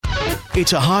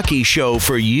It's a hockey show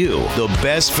for you, the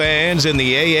best fans in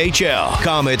the AHL.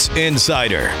 Comets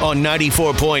Insider on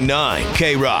 94.9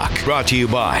 K-Rock. Brought to you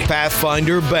by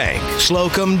Pathfinder Bank,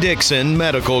 Slocum Dixon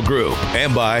Medical Group,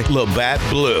 and by Labatt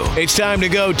Blue. It's time to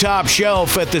go top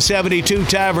shelf at the 72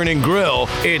 Tavern and Grill.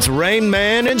 It's Rain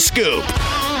Man and Scoop.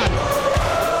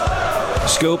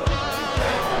 Scoop,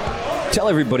 tell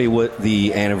everybody what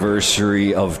the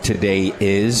anniversary of today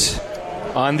is.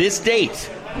 On this date,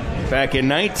 back in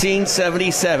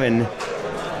 1977,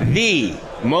 the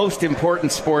most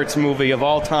important sports movie of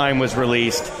all time was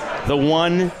released, the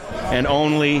one and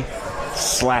only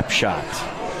Slapshot.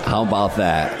 How about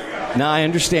that? Now, I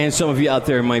understand some of you out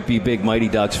there might be big Mighty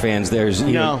Ducks fans. There's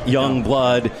Young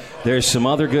Blood. There's some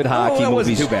other good hockey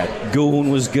movies. Wasn't too bad. Goon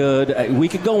was good. We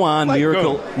could go on. Like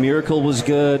Miracle was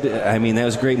good. I mean, that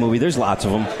was a great movie. There's lots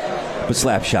of them. But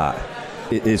Slapshot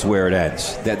is where it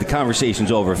ends. That the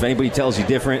conversation's over. If anybody tells you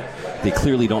different, they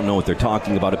clearly don't know what they're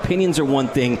talking about. Opinions are one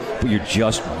thing, but you're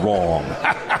just wrong.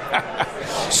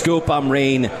 Scoop, I'm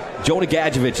Rain. Jonah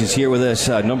Gadjovich is here with us,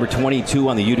 number 22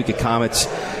 on the Utica Comets.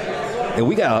 And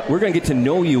we're going to get to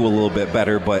know you a little bit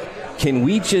better, but can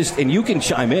we just, and you can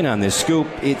chime in on this, Scoop,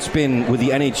 it's been with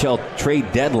the NHL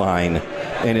trade deadline,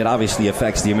 and it obviously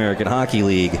affects the American Hockey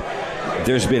League.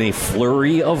 There's been a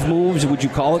flurry of moves, would you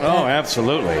call it that? Oh,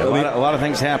 absolutely. A lot of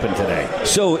things happened today.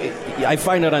 So I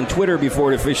find out on Twitter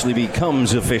before it officially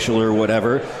becomes official or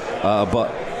whatever,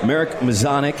 but Marek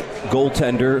Mazanek,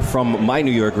 goaltender from my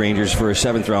New York Rangers for a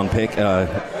 7th-round pick,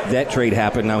 that trade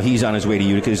happened. Now he's on his way to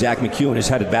Utica. Zach McEwen is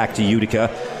headed back to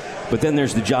Utica. But then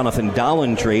there's the Jonathan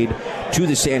Dahlen trade to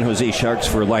the San Jose Sharks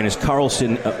for Linus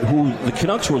Karlsson, who the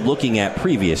Canucks were looking at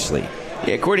previously.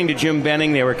 Yeah, according to Jim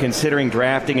Benning, they were considering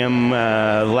drafting him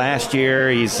last year.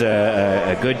 He's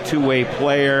a good two-way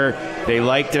player. They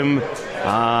liked him.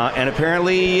 And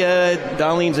apparently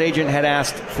Dahlen's agent had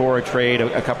asked for a trade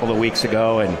a couple of weeks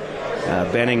ago, and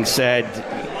Benning said,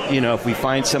 if we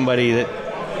find somebody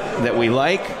that we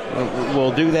like,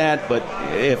 we'll do that, but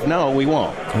if no, we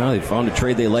won't. Well, they found a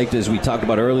trade they liked, as we talked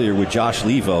about earlier, with Josh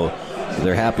Levo.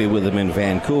 They're happy with him in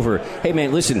Vancouver. Hey,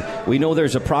 man, listen, we know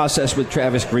there's a process with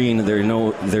Travis Green.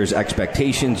 There's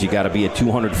expectations. You got to be a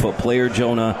 200-foot player,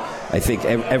 Jonah. I think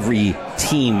every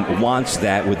team wants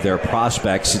that with their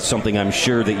prospects. It's something I'm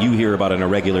sure that you hear about on a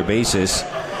regular basis.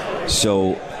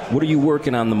 So what are you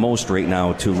working on the most right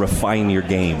now to refine your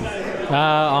game?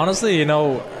 Honestly,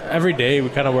 every day we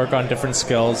kind of work on different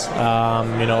skills.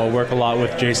 Work a lot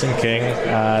with Jason King,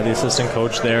 the assistant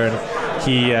coach there, and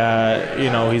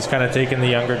he's kind of taking the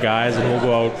younger guys, and we'll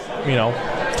go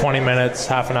out, 20 minutes,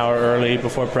 half an hour early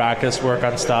before practice, work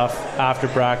on stuff. After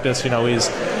practice, he's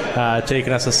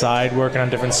taking us aside, working on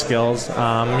different skills. A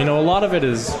lot of it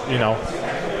is,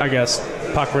 I guess,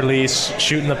 puck release,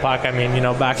 shooting the puck. I mean,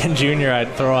 back in junior,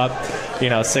 I'd throw up,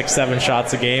 6-7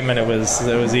 shots a game, and it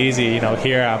was easy.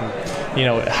 Here I'm,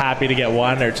 happy to get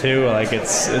one or two. Like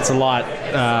it's a lot,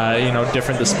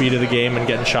 different, the speed of the game and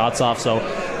getting shots off. So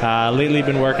lately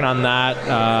been working on that,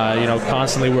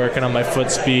 constantly working on my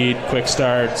foot speed, quick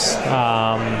starts,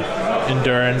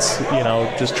 endurance,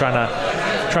 just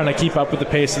trying to keep up with the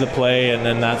pace of the play and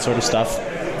that sort of stuff.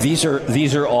 These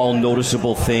are all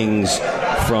noticeable things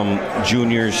from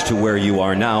juniors to where you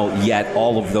are now, yet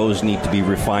all of those need to be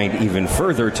refined even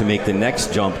further to make the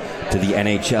next jump to the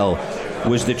NHL.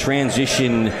 Was the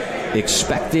transition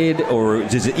expected, or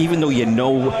does it, even though you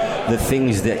know the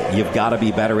things that you've got to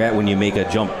be better at when you make a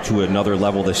jump to another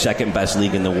level, the second best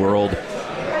league in the world,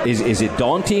 is it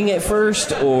daunting at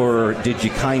first, or did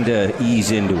you kind of ease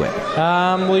into it?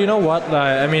 Well, you know what?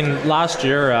 Last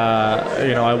year,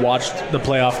 I watched the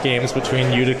playoff games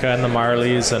between Utica and the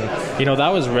Marlies, and that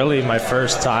was really my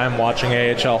first time watching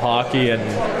AHL hockey in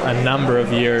a number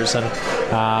of years. And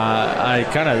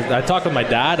I talked with my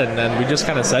dad, and then we just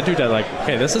kind of said to each other, like,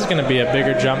 okay, this is going to be a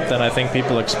bigger jump than I think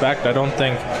people expect. I don't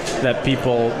think that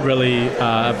people really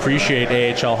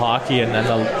appreciate AHL hockey and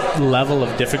the level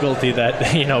of difficulty that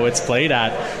it's played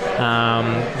at.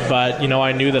 But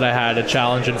I knew that I had a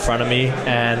challenge in front of me,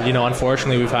 and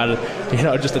unfortunately we've had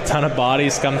just a ton of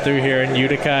bodies come through here in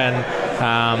Utica, and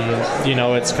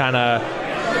it's kind of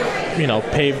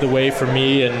paved the way for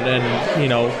me, and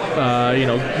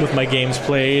with my games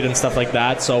played and stuff like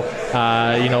that. So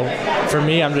for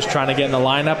me, I'm just trying to get in the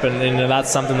lineup, and that's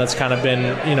something that's kind of been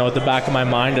at the back of my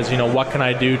mind is what can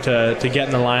I do to get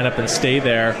in the lineup and stay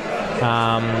there.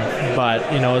 But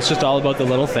it's just all about the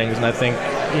little things, and I think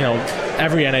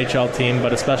every NHL team,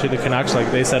 but especially the Canucks,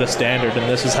 like, they set a standard, and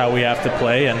this is how we have to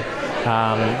play. And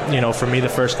for me, the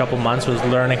first couple months was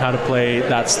learning how to play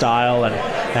that style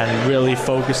and really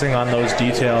focusing on those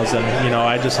details, and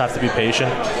I just have to be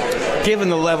patient. given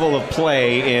the level of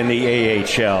play in the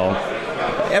AHL,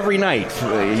 every night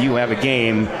you have a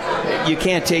game, you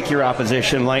can't take your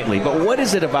opposition lightly. But what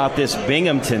is it about this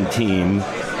Binghamton team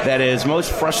that is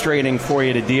most frustrating for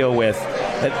you to deal with?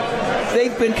 That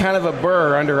they've been kind of a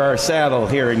burr under our saddle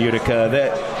here in Utica.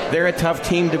 That they're a tough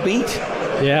team to beat.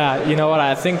 Yeah, you know what?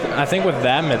 I think with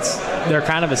them, they're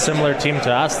kind of a similar team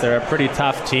to us. They're a pretty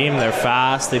tough team. They're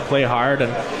fast. They play hard,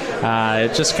 and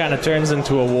it just kind of turns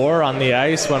into a war on the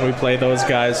ice when we play those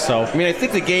guys. So I mean, I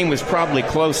think the game was probably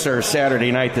closer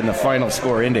Saturday night than the final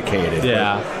score indicated.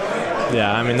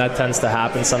 Yeah, I mean, that tends to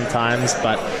happen sometimes,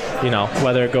 but,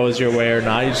 whether it goes your way or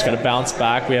not, you just got to bounce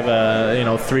back. We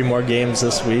have 3 more games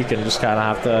this week and just kind of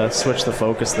have to switch the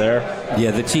focus there.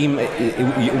 Yeah, the team,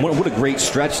 what a great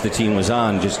stretch the team was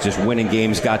on, just winning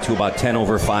games, got to about 10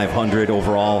 over 500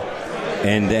 overall,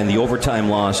 and then the overtime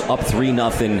loss, up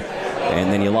 3-0,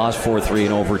 and then you lost 4-3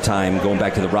 in overtime, going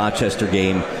back to the Rochester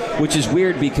game, which is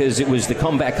weird because it was the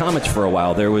comeback Comets for a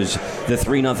while. There was the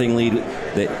 3-0 lead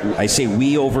that I say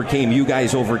we overcame, you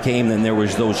guys overcame. Then there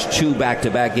was those 2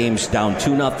 back-to-back games down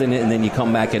 2-0, and then you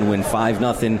come back and win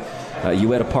 5-0.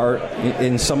 You had a part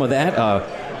in some of that.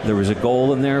 There was a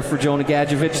goal in there for Jonah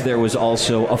Gadjovich. There was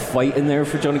also a fight in there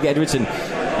for Jonah Gadjovich. And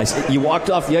you walked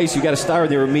off the ice, you got a star,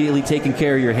 they were immediately taking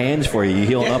care of your hands for you. You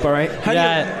healing up all right?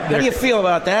 How do you feel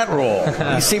about that role?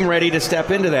 You seem ready to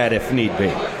step into that if need be.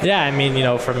 Yeah, I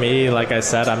mean, for me, like I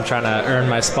said, I'm trying to earn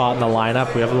my spot in the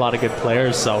lineup. We have a lot of good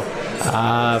players, so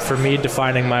for me,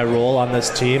 defining my role on this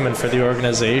team and for the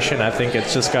organization, I think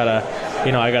it's just got to,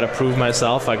 I got to prove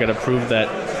myself. I got to prove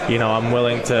that, I'm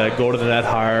willing to go to the net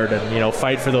hard and,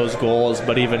 fight for those goals,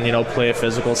 but even, play a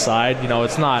physical side.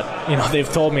 It's not,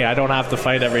 they've told me I don't have to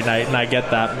fight every night, and I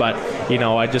get that, but,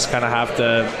 I just kind of have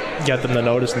to get them to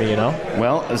notice me,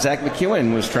 Well, Zach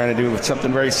McEwen was trying to do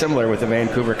something very similar with the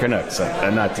Vancouver Canucks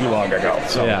not too long ago.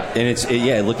 So. Yeah,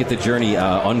 and look at the journey,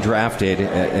 undrafted,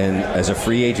 and as a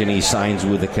free agent, he signs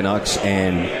with the Canucks,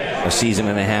 and a season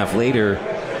and a half later,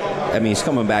 I mean, he's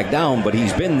coming back down, but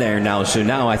he's been there now, so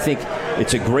now I think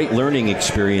it's a great learning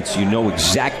experience. You know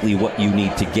exactly what you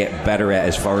need to get better at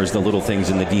as far as the little things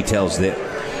and the details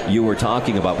that you were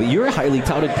talking about. But you're a highly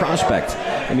touted prospect.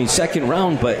 I mean, second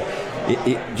round, but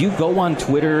do you go on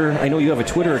Twitter? I know you have a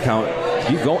Twitter account.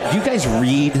 Do you guys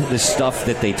read the stuff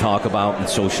that they talk about in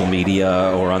social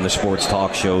media or on the sports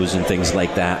talk shows and things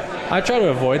like that? I try to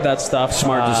avoid that stuff.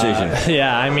 Smart decision.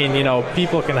 Yeah, I mean,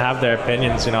 people can have their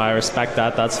opinions. I respect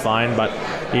that. That's fine. But,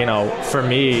 for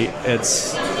me,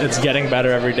 it's getting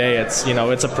better every day. It's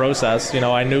a process.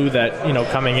 I knew that,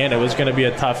 coming in, it was going to be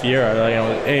a tough year.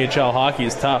 AHL hockey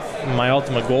is tough. My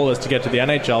ultimate goal is to get to the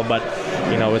NHL. But,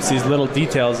 it's these little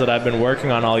details that I've been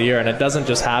working on all year. And it doesn't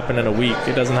just happen in a week.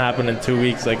 It doesn't happen in 2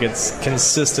 weeks. Like, it's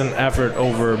consistent effort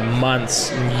over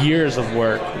months, years of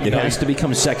work. It has to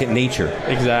become second nature.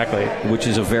 Exactly. Which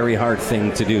is a very hard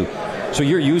thing to do. So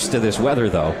you're used to this weather,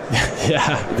 though.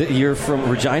 Yeah. You're from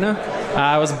Regina?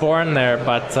 I was born there,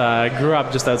 but I grew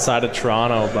up just outside of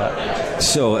Toronto. But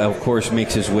so, of course,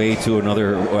 makes his way to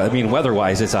another... I mean,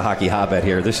 weather-wise, it's a hockey hotbed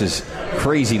here. This is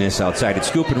craziness outside. It's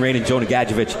Scoop and Rain and Jonah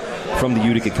Gadjovich from the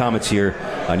Utica Comets here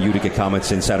on Utica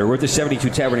Comets Insider. We're at the 72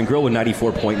 Tavern and Grill with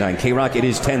 94.9 K-Rock. It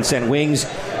is 10-cent wings.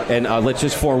 And let's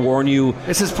just forewarn you...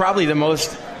 This is probably the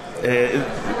most...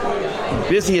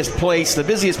 busiest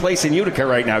place in Utica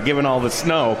right now, given all the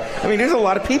snow. I mean, there's a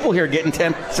lot of people here getting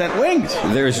 10-cent wings.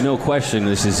 There's no question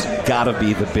this has got to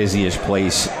be the busiest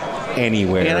place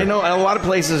anywhere. And I know a lot of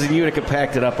places in Utica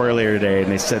packed it up earlier today,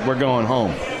 and they said, we're going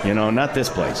home. Not this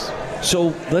place.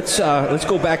 So let's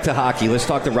go back to hockey. Let's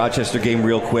talk the Rochester game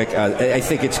real quick. I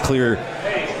think it's clear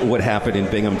what happened in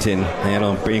Binghamton.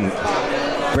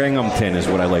 Binghamton is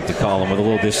what I like to call them, with a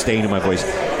little disdain in my voice.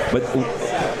 But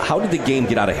how did the game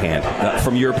get out of hand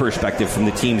from your perspective, from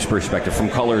the team's perspective, from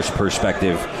Color's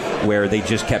perspective, where they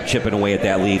just kept chipping away at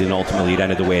that lead and ultimately it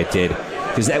ended the way it did?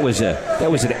 Because that was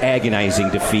an agonizing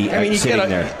defeat. I mean,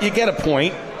 there. You get a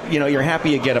point. You're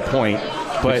happy you get a point.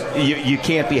 But you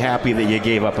can't be happy that you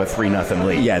gave up a 3-0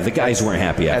 lead. Yeah, the guys weren't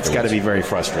happy afterwards. That's got to be very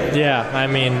frustrating. Yeah, I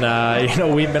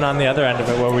mean, we've been on the other end of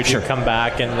it where we did come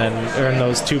back and then earn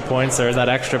those 2 points or that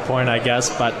extra point, I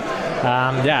guess. But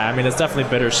I mean, it's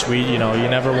definitely bittersweet. You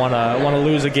never want to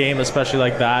lose a game, especially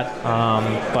like that.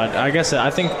 But I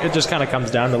think it just kind of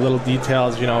comes down to little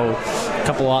details. A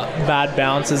couple of bad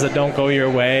bounces that don't go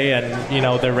your way, and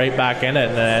they're right back in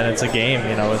it, and it's a game.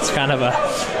 It's kind of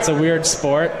a weird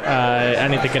sport.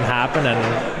 Anything can happen,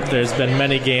 and there's been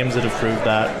many games that have proved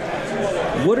that.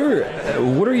 What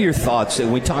are your thoughts?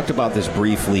 And we talked about this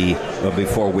briefly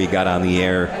before we got on the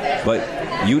air,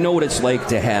 but you know what it's like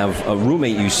to have a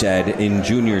roommate, you said, in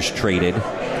juniors traded,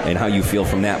 and how you feel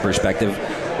from that perspective.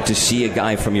 To see a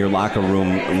guy from your locker room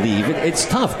leave, it's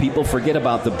tough. People forget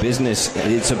about the business.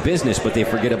 It's a business, but they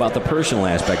forget about the personal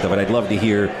aspect of it. I'd love to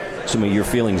hear some of your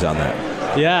feelings on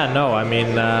that. Yeah, no, I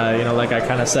mean, like I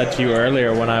kind of said to you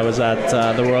earlier, when I was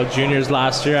at the World Juniors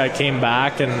last year, I came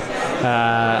back and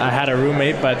I had a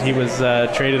roommate, but he was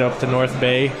traded up to North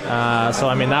Bay. So,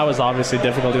 I mean, that was obviously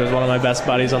difficult. He was one of my best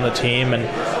buddies on the team, and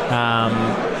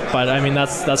but I mean,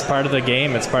 that's part of the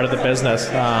game. It's part of the business.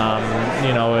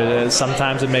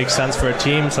 Sometimes it makes sense for a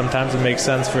team. Sometimes it makes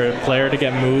sense for a player to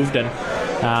get moved. And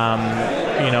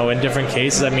in different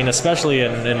cases, I mean, especially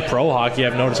in pro hockey,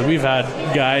 I've noticed that we've had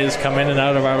guys come in and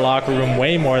out of our locker room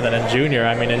way more than in junior.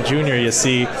 I mean, in junior, you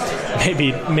see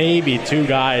maybe 2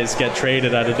 guys get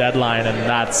traded at a deadline, and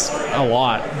that's a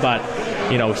lot. But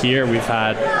here we've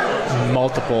had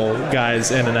multiple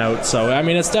guys in and out. So, I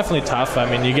mean, it's definitely tough. I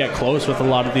mean, you get close with a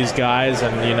lot of these guys,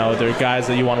 and, they're guys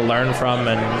that you want to learn from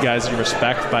and guys you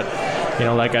respect. But,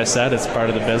 like I said, it's part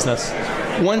of the business.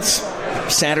 Once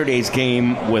Saturday's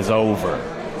game was over,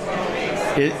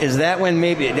 is that when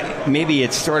maybe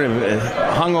it's sort of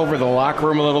hung over the locker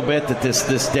room a little bit that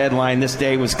this deadline, this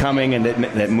day was coming, and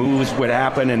that moves would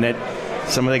happen, and that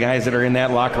some of the guys that are in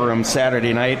that locker room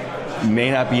Saturday night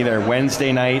may not be there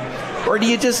Wednesday night? Or do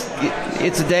you just,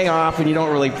 it's a day off and you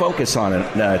don't really focus on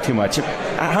it too much?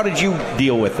 How did you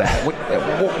deal with that?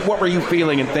 What were you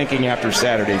feeling and thinking after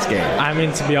Saturday's game? I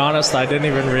mean, to be honest, I didn't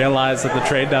even realize that the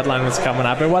trade deadline was coming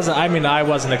up. I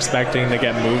wasn't expecting to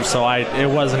get moved, so it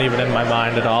wasn't even in my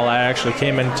mind at all. I actually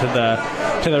came into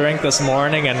the rink this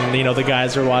morning, and the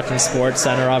guys are watching Sports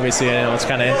Center. Obviously, it's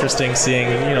kind of interesting seeing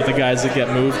the guys that get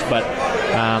moved, but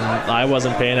I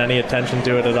wasn't paying any attention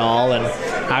to it at all. And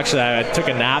actually, I took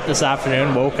a nap this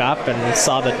afternoon, woke up and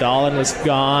saw that Dahlin was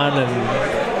gone,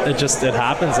 and it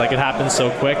happens. Like, it happens so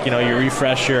quick. You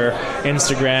refresh your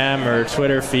Instagram or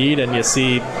Twitter feed and you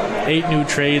see 8 new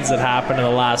trades that happened in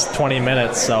the last 20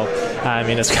 minutes. So, I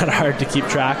mean, it's kind of hard to keep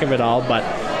track of it all, but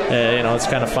it's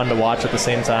kind of fun to watch at the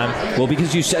same time. Well,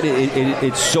 because you said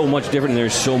it's so much different, and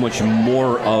there's so much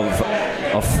more of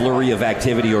a flurry of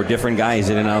activity or different guys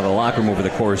in and out of the locker room over the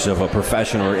course of a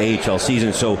professional or AHL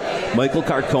season. So Michael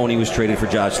Carcone was traded for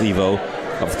Josh Levo,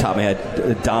 off the top of my head,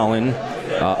 Dahlin,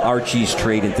 Archie's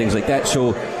trade and things like that.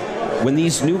 So when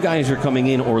these new guys are coming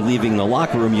in or leaving the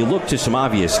locker room, you look to some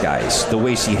obvious guys, the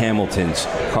Wasey Hamiltons,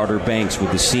 Carter Banks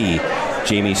with the C,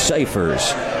 Jamie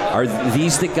Cyphers. Are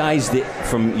these the guys that,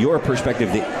 from your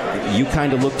perspective, that you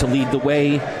kind of look to lead the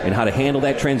way and how to handle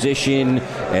that transition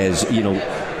as,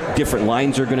 different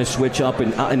lines are going to switch up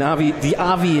and the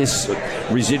obvious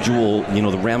residual,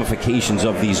 the ramifications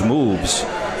of these moves?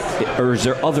 Or is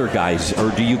there other guys?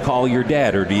 Or do you call your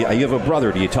dad? Or do you have a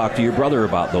brother? Do you talk to your brother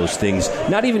about those things?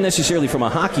 Not even necessarily from a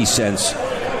hockey sense,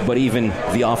 but even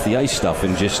the off-the-ice stuff,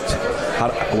 and just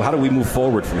how do we move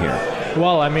forward from here?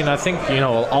 Well, I mean, I think,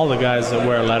 all the guys that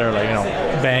wear a letter, like,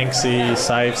 Banksy,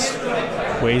 Sipes,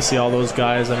 Wasey, all those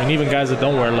guys. I mean, even guys that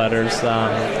don't wear letters,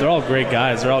 they're all great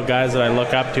guys. They're all guys that I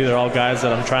look up to. They're all guys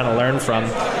that I'm trying to learn from.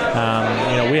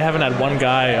 We haven't had one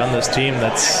guy on this team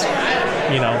that's,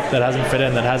 that hasn't fit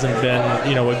in, that hasn't been,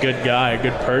 a good guy, a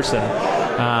good person.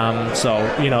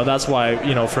 That's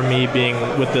why, for me being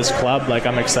with this club, like,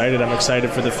 I'm excited. I'm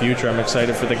excited for the future. I'm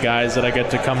excited for the guys that I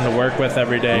get to come to work with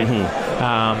every day.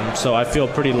 Mm-hmm. So I feel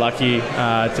pretty lucky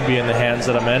to be in the hands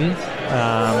that I'm in.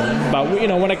 But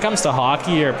when it comes to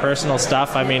hockey or personal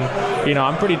stuff, I mean,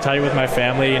 I'm pretty tight with my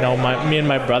family. Me and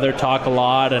my brother talk a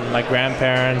lot, and my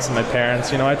grandparents and my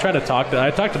parents. I try to talk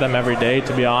to them every day,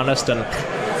 to be honest, and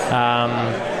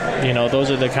those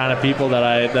are the kind of people that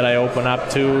I open up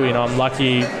to. I'm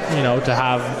lucky, to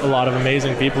have a lot of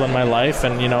amazing people in my life,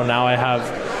 and now I have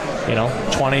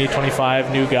 20,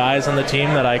 25 new guys on the team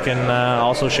that I can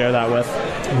also share that with.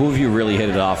 Who have you really hit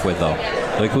it off with, though?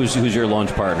 Like, who's your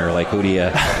lunch partner? Like, who do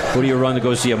you run to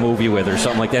go see a movie with, or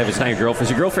something like that? If it's not your girlfriend, is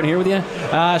your girlfriend here with you?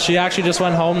 She actually just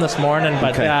went home this morning,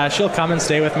 but okay. She'll come and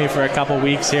stay with me for a couple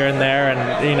weeks here and there,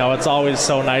 and it's always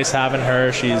so nice having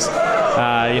her. She's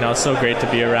so great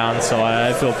to be around. So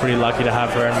I feel pretty lucky to have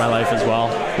her in my life as well.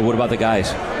 Well, what about the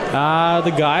guys?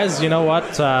 The guys, you know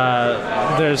what?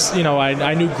 There's,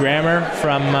 I knew Grammer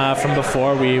from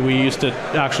before. We used to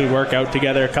actually work out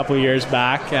together a couple of years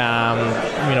back.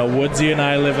 Woodsy and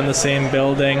I live in the same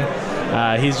building.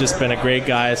 He's just been a great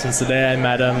guy since the day I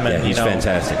met him. And, he's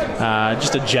fantastic.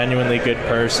 Just a genuinely good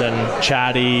person,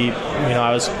 chatty.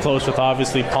 I was close with,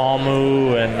 obviously,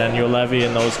 Palmu and Yolevi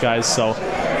and those guys. So,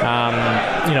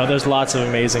 there's lots of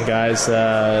amazing guys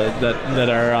that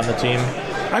are on the team.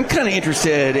 I'm kind of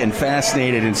interested and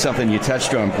fascinated in something you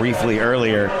touched on briefly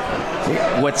earlier.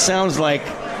 What sounds like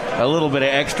a little bit of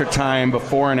extra time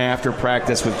before and after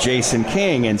practice with Jason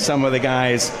King, and some of the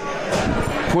guys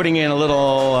putting in a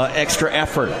little extra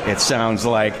effort, it sounds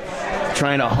like,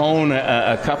 trying to hone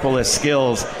a couple of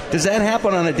skills. Does that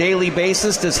happen on a daily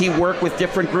basis? Does he work with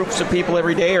different groups of people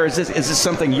every day, or is this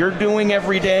something you're doing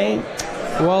every day?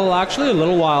 Well, actually, a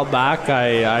little while back,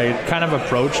 I kind of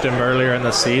approached him earlier in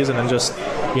the season and just,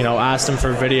 asked him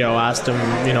for video, asked him,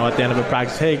 at the end of a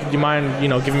practice, hey, do you mind,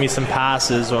 giving me some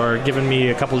passes or giving me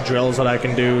a couple drills that I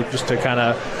can do just to kind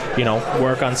of,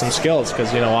 work on some skills?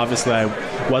 Because, obviously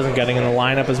I wasn't getting in the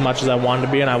lineup as much as I wanted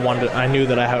to be, and I knew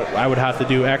that I would have to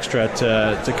do extra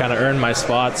to kind of earn my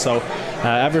spot. So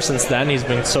ever since then, he's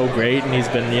been so great, and he's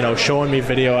been, showing me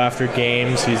video after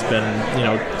games. He's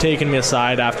been, taking me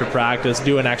aside after practice,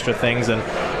 doing extra things, and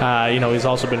he's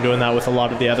also been doing that with a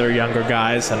lot of the other younger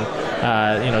guys, and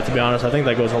to be honest, I think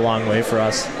that goes a long way for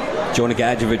us. Jonah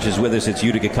Gadjovich is with us. It's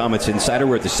Utica Comets Insider.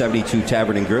 We're at the 72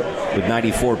 Tavern and Grill with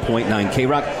 94.9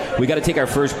 K-Rock. We got to take our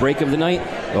first break of the night.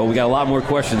 Oh, we got a lot more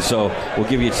questions, so we'll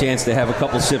give you a chance to have a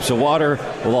couple sips of water.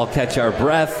 We'll all catch our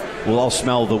breath. We'll all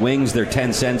smell the wings. They're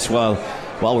 10 cents while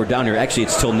we're down here. Actually,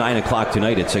 it's till 9 o'clock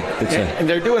tonight. And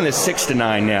they're doing this 6 to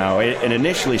 9 now. It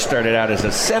initially started out as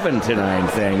a 7 to 9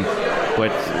 thing.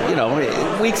 But,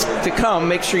 weeks to come,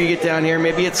 make sure you get down here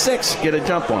maybe at 6, get a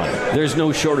jump on it. There's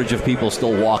no shortage of people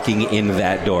still walking in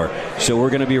that door. So we're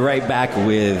going to be right back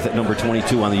with number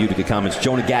 22 on the Utica Comets,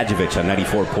 Jonah Gadjovich on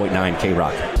 94.9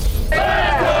 K-Rock.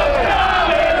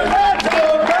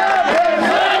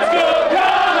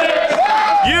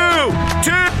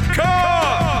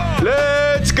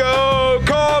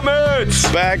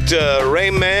 Back to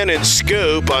Rayman and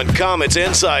Scoop on Comets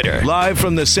Insider. Live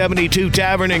from the 72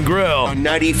 Tavern and Grill on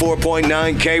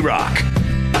 94.9 K-Rock.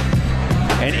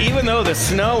 And even though the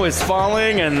snow is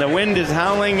falling and the wind is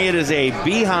howling, it is a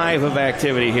beehive of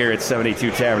activity here at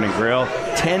 72 Tavern and Grill.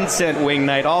 10-cent wing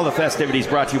night. All the festivities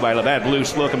brought to you by Labatt Blue,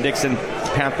 Slocum Dixon,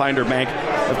 Pathfinder Bank.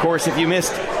 Of course, if you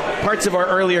missed parts of our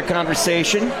earlier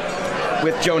conversation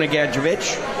with Jonah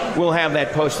Gadjovich, we'll have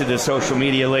that posted to social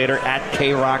media later at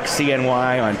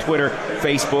KRockCNY on Twitter,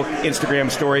 Facebook,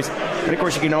 Instagram stories. And, of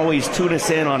course, you can always tune us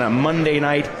in on a Monday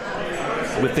night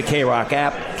with the K-Rock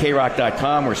app,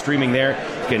 krock.com. We're streaming there.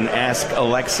 You can ask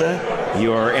Alexa,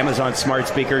 your Amazon smart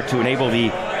speaker, to enable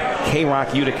the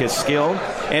K-Rock Utica skill.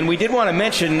 And we did want to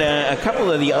mention a couple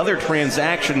of the other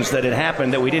transactions that had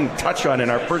happened that we didn't touch on in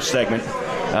our first segment.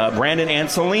 Brandon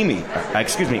Anselmini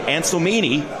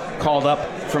called up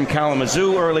from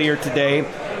Kalamazoo earlier today.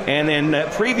 And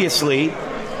then previously,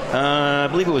 I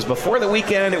believe it was before the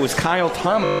weekend, it was Kyle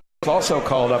Thomas also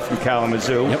called up from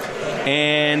Kalamazoo. Yep.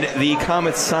 And the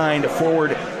Comets signed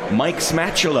forward Mike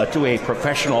Smatula to a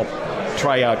professional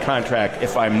tryout contract,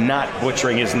 if I'm not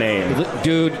butchering his name.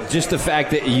 Dude, just the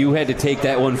fact that you had to take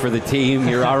that one for the team,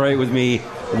 you're all right with me.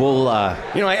 We'll,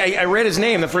 I read his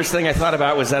name. The first thing I thought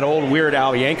about was that old Weird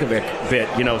Al Yankovic bit,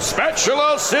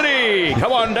 Spatula City!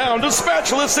 Come on down to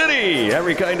Spatula City!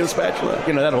 Every kind of spatula.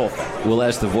 That whole thing. We'll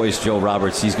ask the voice, Joe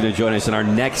Roberts. He's going to join us in our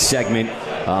next segment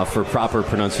for proper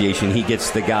pronunciation. He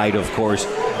gets the guide, of course.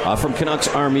 From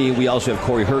CanucksArmy, we also have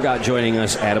Cory Hergott joining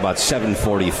us at about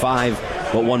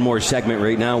 7:45. But one more segment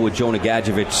right now with Jonah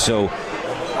Gadjovich. So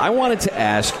I wanted to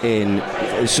ask, and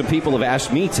some people have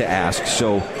asked me to ask,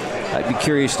 so I'd be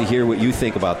curious to hear what you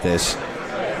think about this.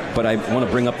 But I want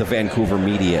to bring up the Vancouver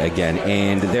media again.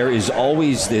 And there is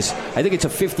always this, I think it's a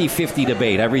 50-50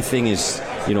 debate. Everything is,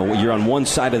 you're on one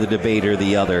side of the debate or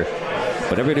the other.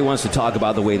 But everybody wants to talk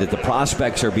about the way that the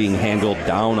prospects are being handled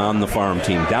down on the farm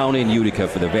team, down in Utica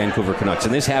for the Vancouver Canucks.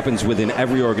 And this happens within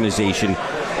every organization,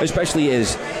 especially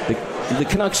as the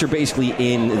Canucks are basically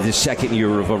in the second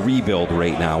year of a rebuild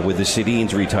right now, with the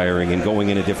Sedins retiring and going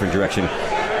in a different direction.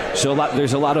 So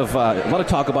there's a lot of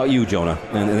talk about you, Jonah,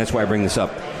 and that's why I bring this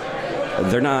up.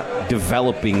 They're not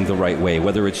developing the right way,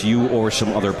 whether it's you or some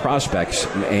other prospects,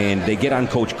 and they get on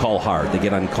Coach Cull hard. They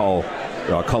get on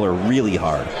Culler really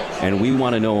hard, and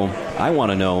I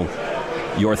want to know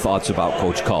your thoughts about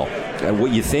Coach Cull,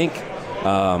 what you think,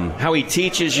 how he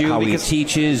teaches you.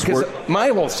 Because my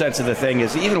whole sense of the thing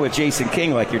is, even with Jason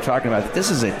King, like you're talking about, this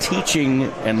is a teaching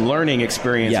and learning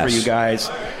experience for you guys.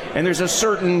 And there's a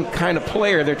certain kind of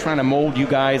player they're trying to mold you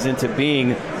guys into being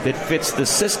that fits the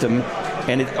system,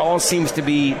 and it all seems to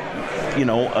be,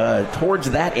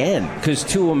 towards that end. Because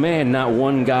to a man, not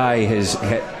one guy has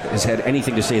had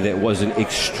anything to say that wasn't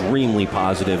extremely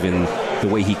positive in the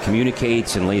way he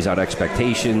communicates and lays out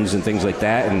expectations and things like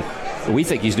that. And we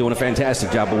think he's doing a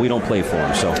fantastic job, but we don't play for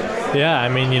him. So yeah,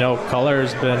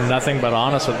 Culler's been nothing but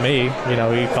honest with me.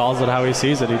 He calls it how he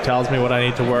sees it. He tells me what I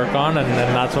need to work on, and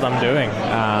that's what I'm doing.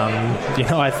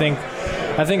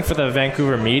 I I think for the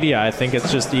Vancouver media, I think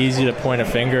it's just easy to point a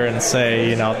finger and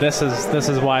say, this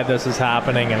is why this is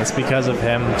happening, and it's because of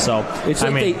him. So it's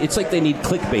like they need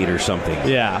clickbait or something.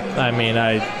 Yeah, I mean,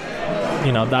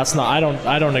 that's not.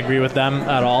 I don't agree with them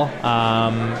at all.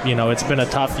 It's been a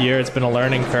tough year. It's been a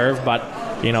learning curve, but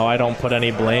I don't put any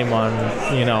blame on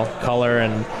color,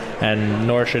 and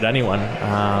nor should anyone.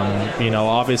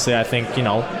 Obviously, I think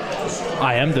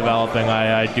I am developing.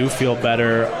 I do feel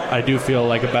better. I do feel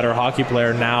like a better hockey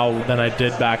player now than I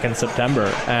did back in September.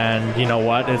 And you know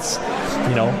what? It's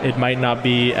it might not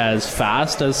be as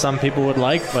fast as some people would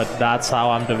like, but that's how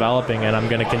I'm developing, and I'm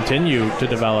going to continue to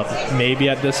develop. Maybe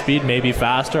at this speed, maybe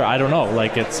faster. I don't know.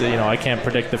 Like it's I can't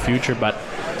predict the future, but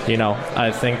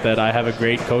I think that I have a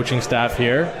great coaching staff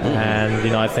here,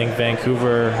 and I think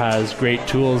Vancouver has great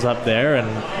tools up there, and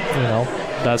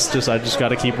I just got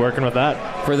to keep working with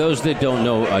that. For those that don't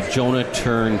know, Jonah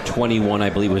turned 21, I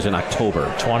believe it was in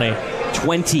October. 20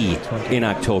 in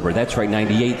October. That's right,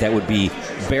 98. That would be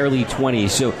barely 20.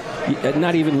 So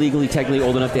not even legally, technically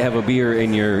old enough to have a beer,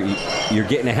 and you're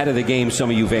getting ahead of the game,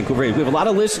 some of you Vancouver. We have a lot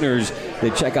of listeners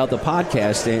that check out the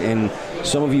podcast, and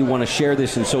some of you want to share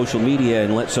this in social media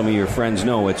and let some of your friends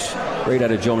know. It's right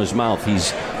out of Jonah's mouth.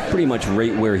 He's pretty much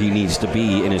right where he needs to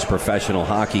be in his professional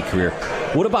hockey career.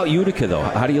 What about Utica, though?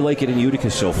 How do you like it in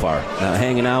Utica so far?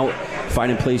 Hanging out,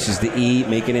 finding places to eat,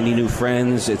 making any new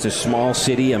friends? It's a small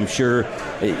city, I'm sure.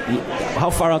 How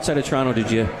far outside of Toronto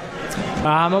did you?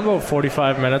 I'm about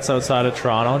 45 minutes outside of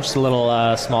Toronto, just a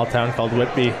little small town called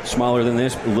Whitby. Smaller than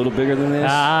this? A little bigger than this?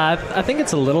 I think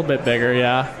it's a little bit bigger,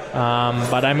 yeah.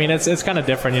 But I mean, it's kind of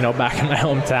different, back in my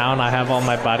hometown, I have all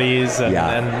my buddies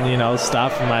and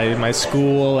stuff, and my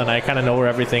school, and I kind of know where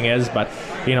everything is. But,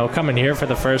 coming here for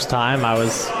the first time, I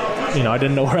was, I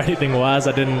didn't know where anything was.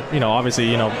 I didn't,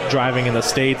 obviously, driving in the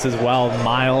States as well,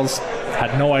 miles,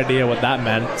 had no idea what that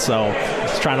meant. So I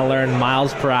was trying to learn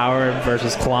miles per hour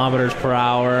versus kilometers per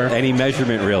hour. Any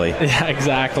measurement, really. Yeah,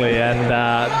 exactly. And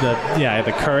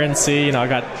the currency, I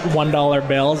got $1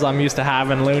 bills. I'm used to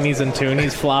having loonies and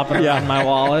toonies flopping around my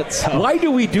wallet. So. Why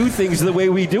do we do things the way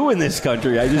we do in this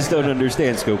country? I just don't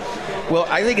understand, Scoop. Well,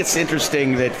 I think it's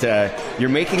interesting that you're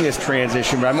making this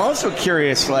transition, but I'm also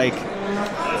curious,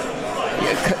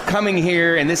 coming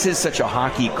here, and this is such a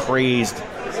hockey-crazed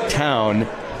town,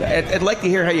 I'd like to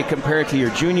hear how you compare it to your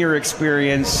junior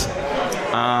experience.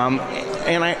 And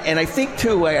I think,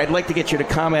 too, I'd like to get you to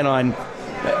comment on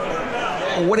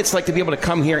what it's like to be able to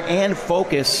come here and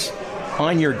focus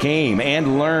on your game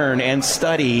and learn and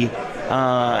study,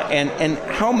 and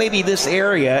how maybe this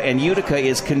area and Utica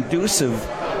is conducive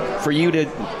for you to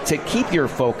keep your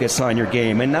focus on your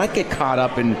game and not get caught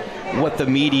up in what the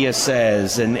media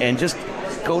says, and just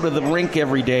go to the rink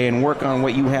every day and work on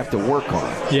what you have to work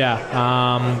on. Yeah,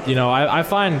 I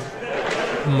find,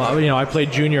 I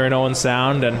played junior in Owen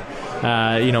Sound, and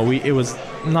it was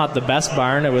not the best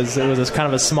barn. It was kind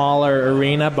of a smaller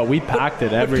arena, but we packed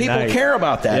it every night. People care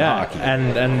about that hockey.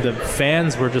 And the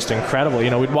fans were just incredible.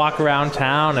 We'd walk around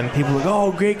town and people would go,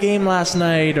 "Oh, great game last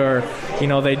night," or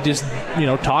they just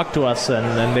talk to us,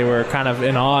 and they were kind of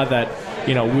in awe that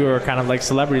we were kind of like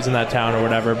celebrities in that town or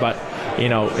whatever. But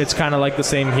it's kind of like the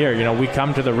same here. We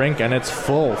come to the rink and it's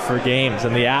full for games,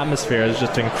 and the atmosphere is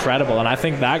just incredible. And I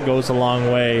think that goes a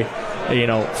long way,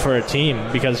 for a team,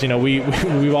 because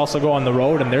we also go on the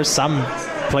road, and there's some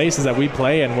places that we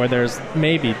play in where there's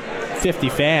maybe 50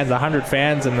 fans, 100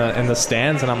 fans in the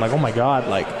stands, and I'm like, oh my God,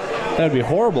 that would be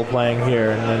horrible playing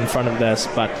here in front of this.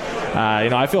 But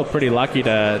I feel pretty lucky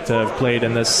to have played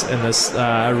in this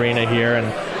arena here, and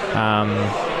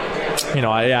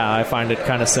I find it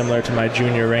kind of similar to my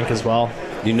junior rink as well.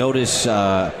 You notice,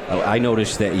 I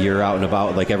noticed that you're out and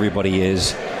about like everybody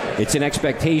is. It's an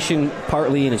expectation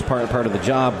partly, and it's part of the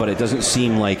job, but it doesn't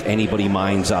seem like anybody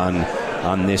minds on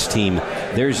this team.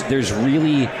 There's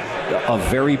really a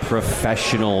very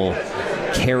professional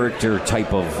character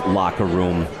type of locker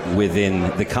room within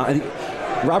the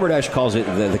Robert Esch calls it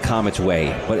the Comets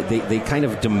way, but they kind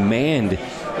of demand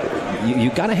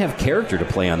you got to have character to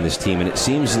play on this team, and it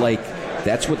seems like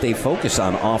that's what they focus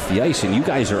on off the ice. And you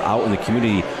guys are out in the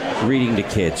community reading to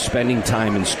kids, spending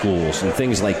time in schools and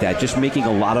things like that, just making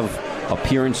a lot of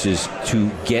appearances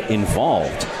to get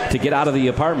involved, to get out of the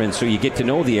apartment so you get to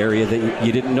know the area that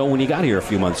you didn't know when you got here a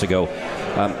few months ago.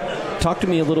 Talk to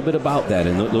me a little bit about that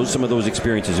and some of those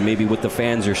experiences, and maybe what the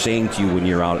fans are saying to you when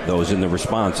you're out at those in the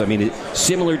response. I mean, it's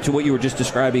similar to what you were just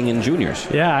describing in juniors.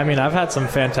 Yeah, I mean, I've had some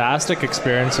fantastic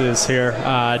experiences here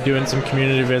doing some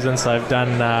community visits. I've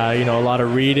done, a lot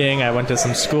of reading. I went to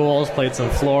some schools, played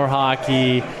some floor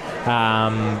hockey.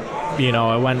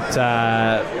 I went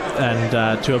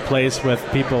to a place with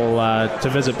people to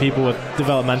visit people with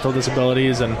developmental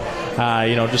disabilities, and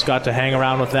just got to hang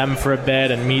around with them for a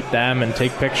bit and meet them and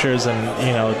take pictures,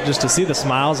 and just to see the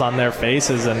smiles on their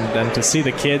faces and to see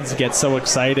the kids get so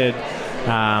excited.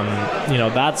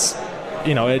 That's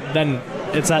then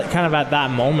it's at kind of at that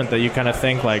moment that you kind of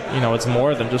think like it's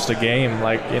more than just a game.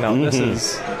 Like this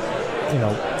is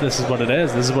what it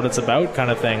is. This is what it's about,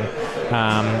 kind of thing.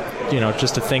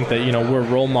 Just to think that we're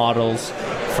role models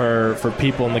for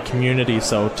people in the community.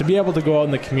 So to be able to go out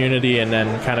in the community and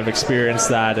then kind of experience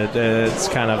that, it's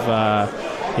kind of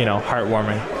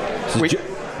heartwarming. So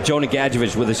Jonah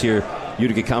Gadjovich with us here,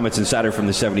 Utica Comets insider from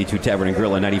the 72 Tavern and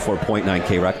Grill on 94.9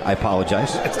 K-Rock. I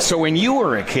apologize. So when you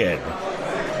were a kid,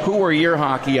 who were your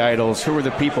hockey idols? Who were the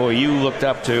people you looked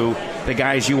up to? The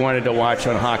guys you wanted to watch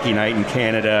on Hockey Night in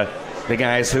Canada? The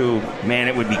guys who, man,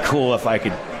 it would be cool if I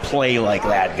could play like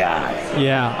that guy.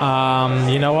 Yeah,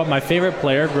 you know what? My favorite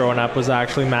player growing up was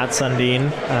actually Matt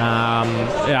Sundin.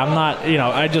 I'm not,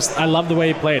 I love the way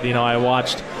he played. I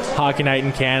watched Hockey Night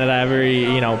in Canada every,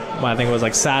 I think it was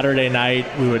like Saturday night.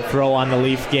 We would throw on the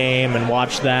Leaf game and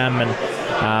watch them, and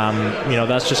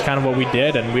that's just kind of what we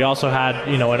did. And we also had,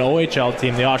 an OHL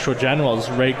team, the Oshawa Generals,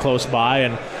 right close by.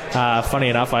 And funny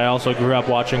enough, I also grew up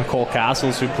watching Cole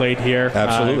Castles, who played here.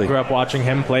 Absolutely. Grew up watching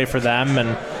him play for them, and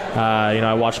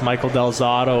I watched Michael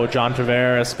Delzato, John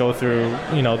Tavares go through,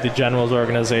 the Generals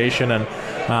organization,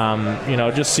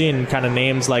 and just seeing kind of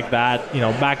names like that.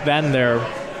 Back then they're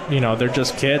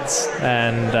just kids,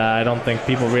 and I don't think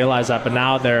people realize that. But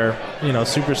now they're,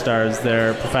 superstars.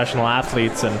 They're professional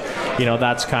athletes, and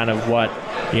that's kind of what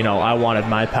I wanted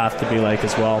my path to be like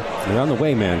as well. You're on the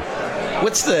way, man.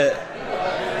 What's the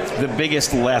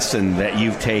biggest lesson that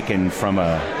you've taken from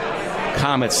a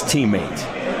Comets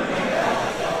teammate?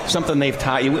 Something they've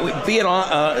taught you, be it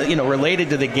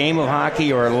related to the game of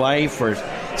hockey or life, or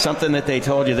something that they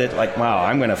told you that, like, wow,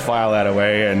 I'm going to file that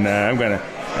away, and I'm going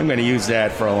to use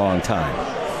that for a long time.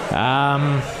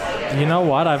 You know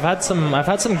what? I've had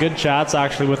some good chats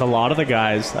actually with a lot of the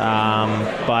guys,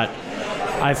 but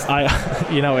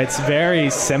it's very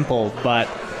simple, but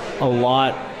a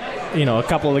lot. A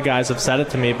couple of the guys have said it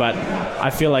to me, but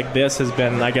I feel like this has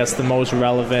been, I guess, the most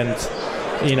relevant,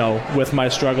 with my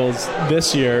struggles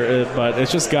this year. But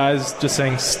it's just guys just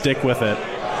saying, stick with it.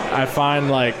 I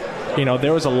find like,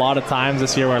 there was a lot of times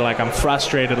this year where like I'm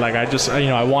frustrated, like I just,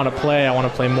 I want to play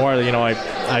more.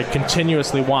 I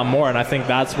continuously want more, and I think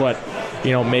that's what,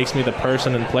 makes me the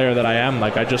person and player that I am.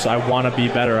 Like I want to be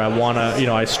better. I want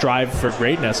to, I strive for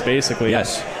greatness, basically.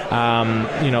 Yes.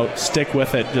 Stick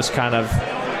with it. Just kind of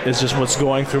is just what's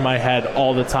going through my head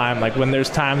all the time. Like when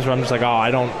there's times where I'm just like, oh, I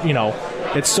don't,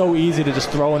 it's so easy to just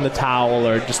throw in the towel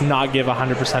or just not give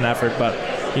 100% effort. But,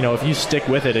 if you stick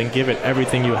with it and give it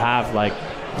everything you have, like,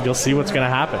 you'll see what's going to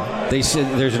happen. They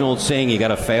said there's an old saying, you got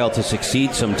to fail to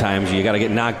succeed sometimes. You got to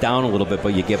get knocked down a little bit,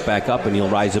 but you get back up and you'll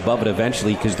rise above it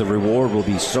eventually, because the reward will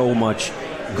be so much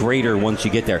greater once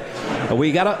you get there.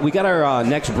 We got our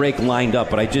next break lined up,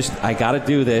 but I got to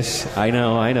do this. I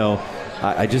know.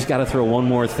 I just got to throw one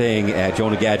more thing at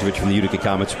Jonah Gadjovich from the Utica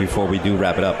Comets before we do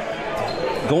wrap it up.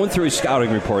 Going through a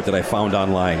scouting report that I found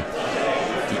online,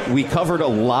 we covered a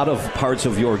lot of parts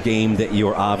of your game that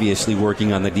you're obviously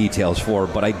working on the details for,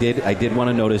 but I did want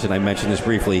to notice, and I mentioned this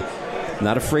briefly,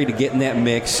 not afraid to get in that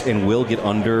mix and will get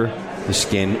under the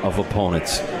skin of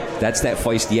opponents. That's that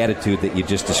feisty attitude that you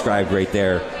just described right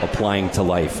there, applying to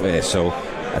life. So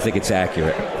I think it's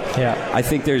accurate. Yeah. I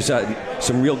think there's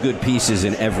some real good pieces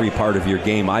in every part of your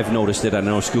game. I've noticed it. I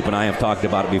know Scoop and I have talked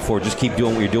about it before. Just keep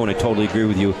doing what you're doing. I totally agree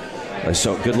with you.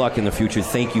 So good luck in the future.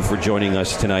 Thank you for joining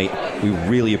us tonight. We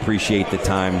really appreciate the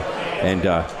time. And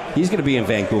he's going to be in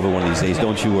Vancouver one of these days.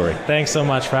 Don't you worry. Thanks so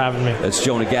much for having me. That's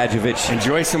Jonah Gadjovich.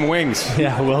 Enjoy some wings.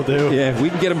 Yeah, will do. Yeah,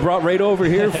 we can get them brought right over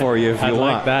here for you if you want.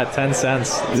 I'd like that. 10 cents.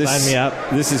 Sign me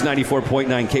up. This is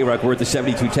 94.9 K-Rock. We're at the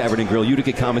 72 Tavern and Grill.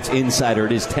 Utica Comets Insider.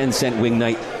 It is 10-cent wing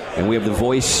night. And we have the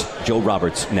voice, Joe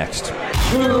Roberts, next.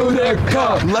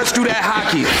 Utica. Let's do that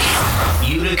hockey.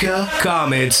 Utica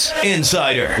Comets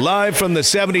Insider. Live from the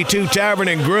 72 Tavern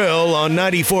and Grill on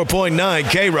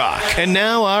 94.9 K-Rock. And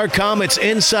now our Comets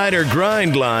Insider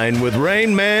grind line with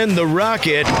Rain Man the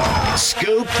Rocket,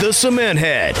 Scoop the Cement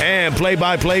Head, and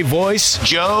play-by-play voice,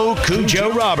 Joe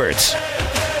Cujo Roberts.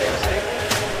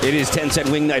 It is 10-cent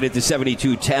wing night at the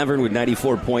 72 Tavern with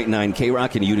 94.9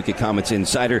 K-Rock and Utica Comets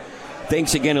Insider.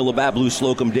 Thanks again to Labatt Blue,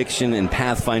 Slocum Dixon, and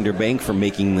Pathfinder Bank for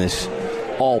making this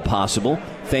all possible.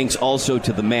 Thanks also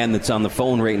to the man that's on the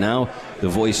phone right now, the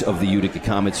voice of the Utica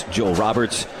Comets, Joe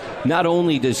Roberts. Not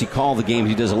only does he call the games,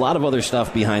 he does a lot of other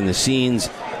stuff behind the scenes,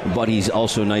 but he's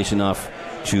also nice enough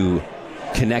to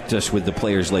connect us with the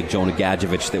players like Jonah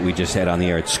Gadjovich that we just had on the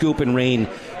air. It's Scoop and Rain,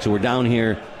 so we're down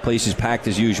here. Place is packed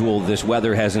as usual. This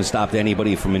weather hasn't stopped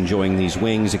anybody from enjoying these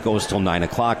wings. It goes till 9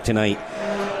 o'clock tonight.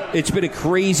 It's been a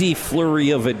crazy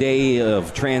flurry of a day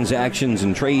of transactions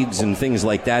and trades and things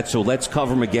like that, so let's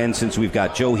cover them again since we've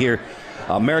got Joe here.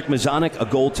 Marek Mazonik, a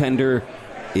goaltender,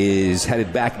 is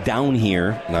headed back down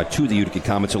here to the Utica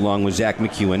Comets along with Zach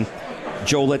McEwen.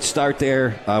 Joe, let's start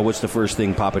there. What's the first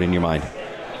thing popping in your mind?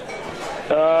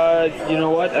 You know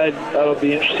what? That'll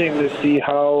be interesting to see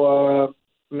how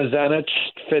Mazonik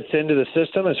fits into the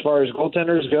system as far as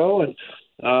goaltenders go. And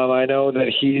I know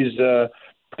that he's a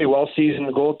pretty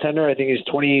well-seasoned goaltender. I think he's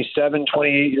 27,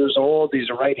 28 years old. He's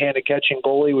a right-handed catching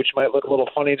goalie, which might look a little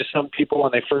funny to some people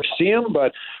when they first see him.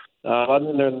 But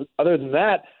other than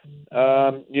that,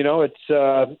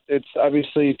 it's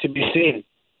obviously to be seen.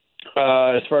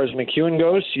 As far as McEwen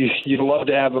goes, you'd love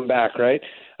to have him back, right?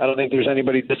 I don't think there's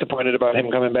anybody disappointed about him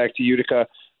coming back to Utica.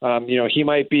 He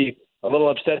might be a little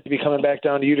upset to be coming back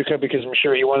down to Utica because I'm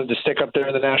sure he wanted to stick up there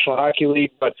in the National Hockey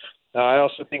League. But I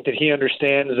also think that he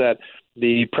understands that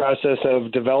the process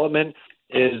of development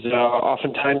is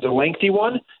oftentimes a lengthy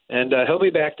one, and he'll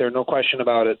be back there, no question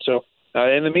about it. So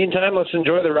in the meantime, let's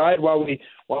enjoy the ride while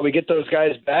we get those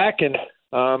guys back and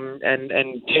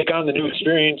take on the new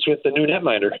experience with the new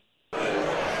netminder.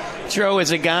 Joe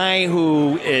is a guy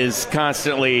who is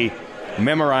constantly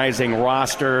memorizing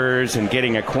rosters and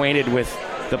getting acquainted with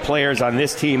the players on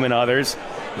this team and others.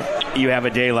 You have a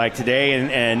day like today,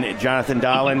 and Jonathan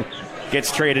Dahlen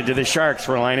gets traded to the Sharks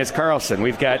for Linus Karlsson.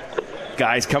 We've got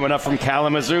guys coming up from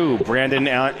Kalamazoo, Brandon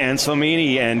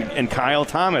Anselmini and Kyle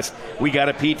Thomas. We got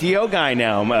a PTO guy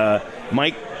now,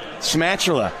 Mike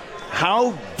Smatula.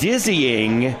 How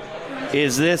dizzying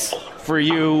is this for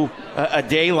you, a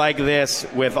day like this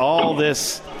with all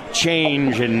this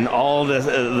change and all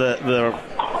the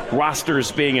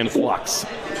rosters being in flux?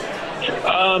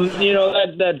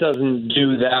 That doesn't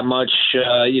do that much.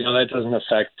 That doesn't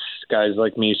affect guys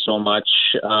like me so much.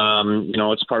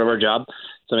 It's part of our job,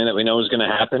 something that we know is going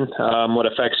to happen. What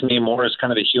affects me more is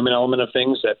kind of the human element of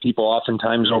things that people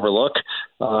oftentimes overlook.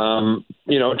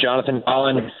 Jonathan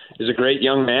Dahlen is a great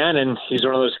young man, and he's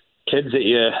one of those kids that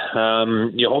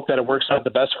you hope that it works out the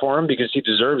best for him because he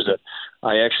deserves it.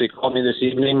 I actually called me this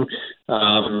evening,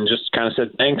 just kind of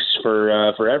said thanks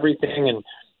for everything, and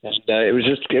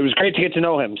it was great to get to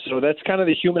know him. So that's kind of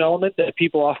the human element that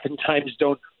people oftentimes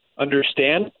don't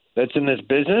understand that's in this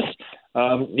business.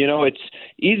 It's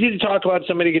easy to talk about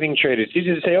somebody getting traded. It's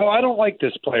easy to say, "Oh, I don't like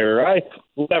this player,"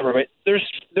 whatever. But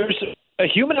there's a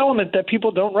human element that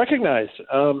people don't recognize,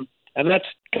 and that's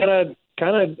kind of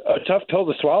a tough pill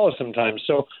to swallow sometimes.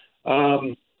 So,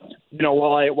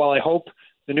 while I hope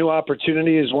the new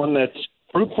opportunity is one that's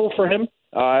fruitful for him,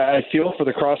 I feel for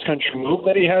the cross-country move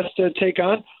that he has to take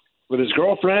on with his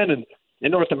girlfriend and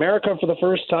in North America for the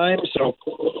first time. So,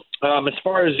 as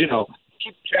far as,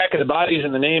 keep track of the bodies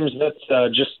and the names,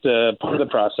 that's just part of the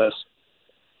process.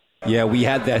 Yeah, we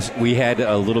had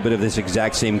a little bit of this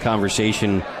exact same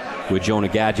conversation with Jonah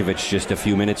Gadjovich just a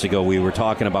few minutes ago. We were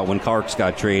talking about when Karks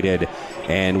got traded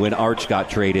and when Arch got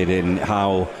traded and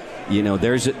how,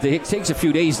 it takes a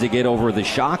few days to get over the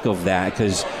shock of that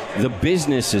because the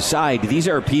business aside, these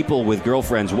are people with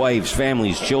girlfriends, wives,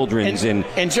 families, children.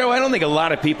 And Joe, I don't think a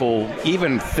lot of people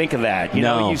even think of that.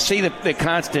 You see the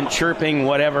constant chirping,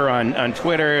 whatever, on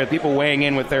Twitter, people weighing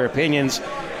in with their opinions.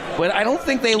 But I don't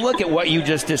think they look at what you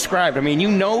just described. I mean,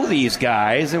 these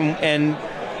guys, and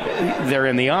they're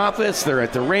in the office, they're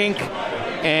at the rink,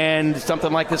 and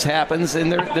something like this happens,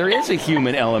 and there is a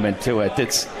human element to it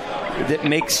that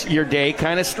makes your day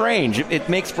kind of strange. It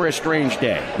makes for a strange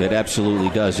day. It absolutely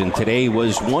does, and today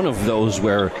was one of those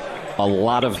where a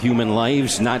lot of human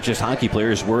lives, not just hockey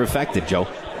players, were affected, Joe.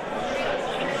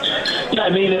 Yeah, I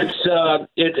mean,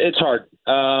 it's hard.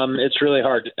 It's really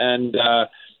hard, and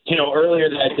earlier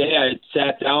that day I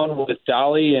sat down with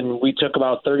Dolly and we took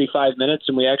about 35 minutes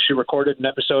and we actually recorded an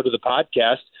episode of the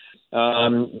podcast.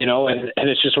 And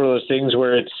it's just one of those things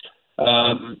where it's,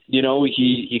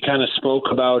 he kind of spoke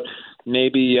about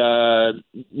maybe,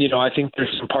 I think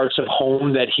there's some parts of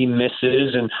home that he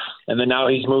misses and then now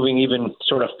he's moving even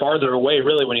sort of farther away,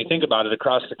 really, when you think about it,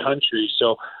 across the country.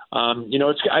 So, I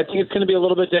think it's going to be a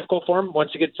little bit difficult for him.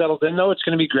 Once he gets settled in, though, it's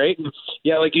going to be great. And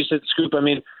yeah, like you said, Scoop, I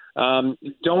mean,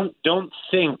 don't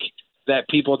think that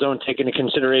people don't take into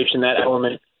consideration that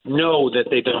element. Know that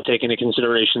they don't take into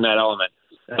consideration that element.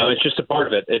 It's just a part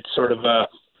of it. It's sort of a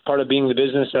part of being the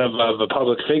business of a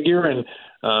public figure, and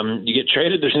you get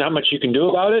traded. There's not much you can do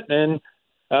about it, and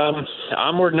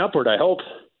onward and upward, I hope.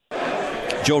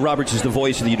 Joe Roberts is the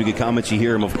voice of the Utica Comets. You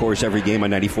hear him, of course, every game on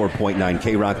 94.9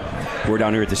 K-Rock. We're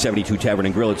down here at the 72 Tavern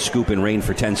and Grill. It's Scoop and Rain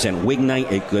for 10-cent wing night.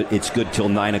 It's good till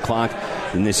 9 o'clock.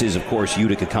 And this is, of course,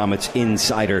 Utica Comets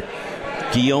Insider.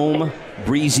 Guillaume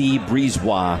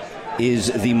Breezy-Breezois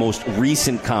is the most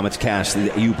recent Comets cast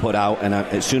that you put out, and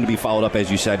it's soon to be followed up,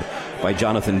 as you said, by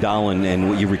Jonathan Dolan and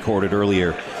what you recorded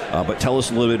earlier. But tell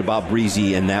us a little bit about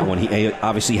Breezy and that one. He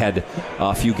obviously had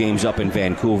a few games up in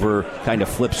Vancouver, kind of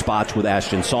flip spots with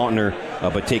Ashton Saltner,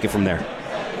 but take it from there.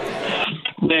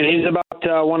 Man, he's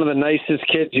about one of the nicest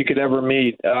kids you could ever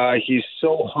meet. He's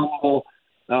so humble,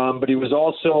 but he was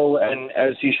also, and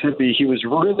as he should be, he was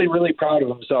really, really proud of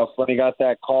himself when he got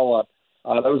that call up.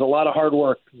 There was a lot of hard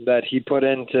work that he put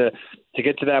in to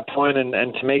get to that point and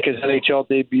to make his NHL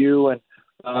debut. And,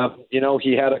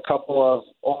 he had a couple of,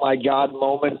 oh, my God,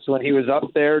 moments when he was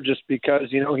up there just because,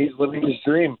 he's living his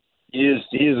dream. He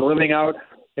is living out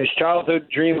his childhood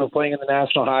dream of playing in the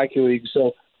National Hockey League.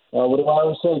 So what do I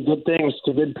always say? Good things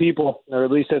to good people, or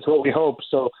at least that's what we hope.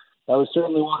 So that was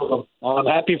certainly one of them. I'm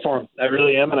happy for him. I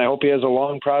really am, and I hope he has a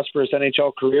long, prosperous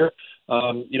NHL career.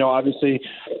 Obviously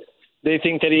 – they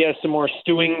think that he has some more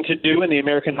stewing to do in the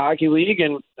American Hockey League,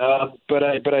 and but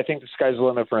I think the sky's the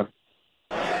limit for him.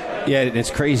 Yeah, it's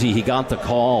crazy. He got the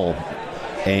call,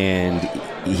 and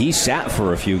he sat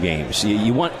for a few games.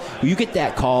 You get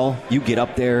that call, you get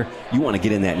up there, you want to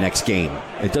get in that next game.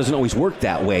 It doesn't always work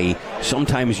that way.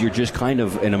 Sometimes you're just kind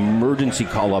of an emergency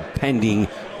call-up pending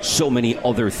so many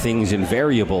other things and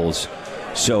variables.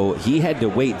 So he had to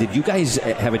wait. Did you guys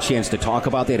have a chance to talk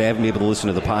about that? I haven't been able to listen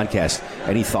to the podcast.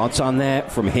 Any thoughts on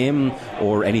that from him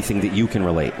or anything that you can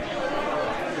relate?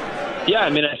 Yeah,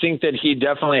 I think that he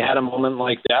definitely had a moment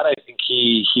like that. I think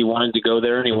he wanted to go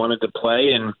there and he wanted to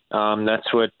play, and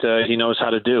that's what he knows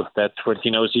how to do. That's what he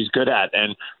knows he's good at,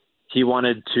 and he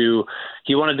wanted to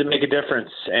make a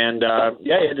difference. And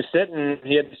he had to sit and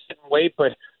wait,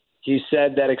 but he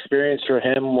said that experience for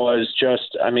him was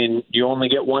just, you only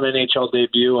get one NHL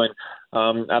debut, and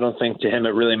I don't think to him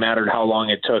it really mattered how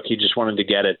long it took. He just wanted to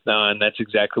get it, and that's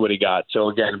exactly what he got. So,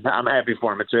 again, I'm happy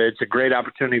for him. It's a great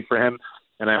opportunity for him,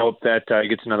 and I hope that he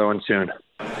gets another one soon.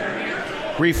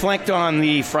 Reflect on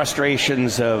the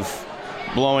frustrations of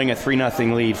blowing a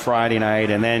 3-0 lead Friday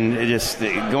night and then just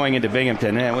going into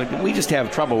Binghamton. We just have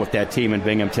trouble with that team in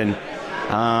Binghamton.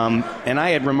 And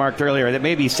I had remarked earlier that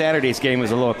maybe Saturday's game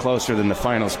was a little closer than the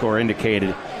final score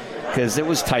indicated because it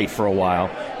was tight for a while.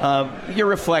 Your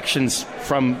reflections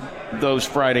from those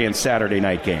Friday and Saturday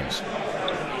night games?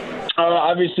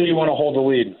 Obviously, you want to hold the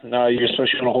lead. You're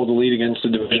especially going to hold the lead against the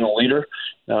divisional leader.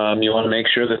 You want to make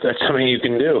sure that that's something you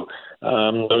can do.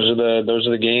 Those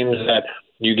are the games that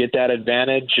you get that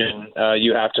advantage, and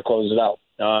you have to close it out.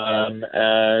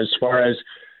 As far as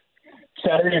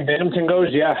Saturday in Binghamton goes,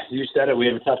 yeah, you said it. We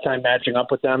have a tough time matching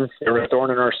up with them. They were a thorn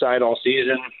in our side all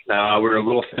season. We're a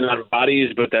little thin on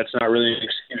bodies, but that's not really an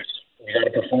excuse. You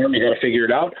got to perform. You got to figure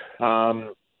it out.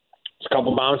 A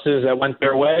couple bounces that went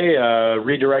their way,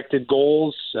 redirected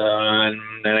goals,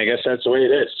 and I guess that's the way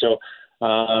it is. So,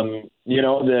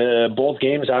 both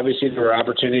games, obviously, there were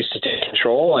opportunities to take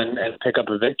control and pick up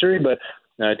a victory, but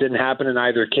it didn't happen in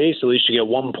either case. At least you get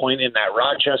 1 point in that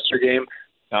Rochester game.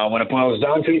 When it boils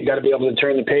down to it, you got to be able to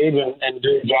turn the page and do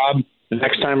your job the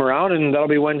next time around, and that'll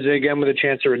be Wednesday again with a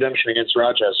chance of redemption against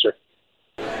Rochester.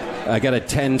 I got a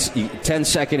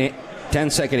 10-second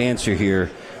answer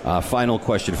here. Final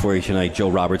question for you tonight. Joe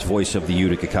Roberts, voice of the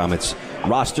Utica Comets.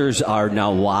 Rosters are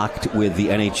now locked with the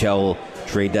NHL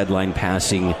trade deadline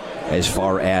passing as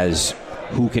far as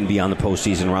who can be on the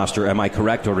postseason roster. Am I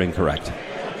correct or incorrect?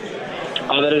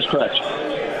 That is correct.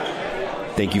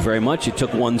 Thank you very much. It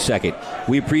took 1 second.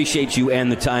 We appreciate you and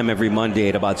the time every Monday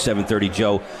at about 7:30,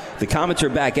 Joe. The Comets are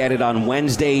back at it on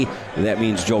Wednesday. That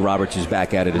means Joe Roberts is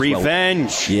back at it as well.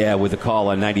 Revenge. Yeah, with a call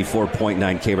on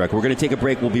 94.9 K-Rock. We're going to take a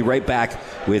break. We'll be right back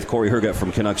with Cory Hergott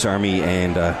from CanucksArmy.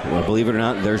 And believe it or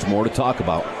not, there's more to talk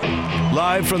about.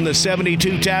 Live from the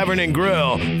 72 Tavern and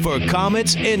Grill for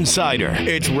Comets Insider,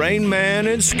 it's Rain Man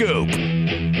and Scoop.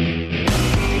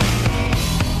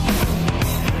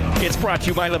 It's brought to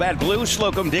you by Labatt Blue,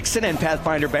 Slocum Dixon, and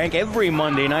Pathfinder Bank every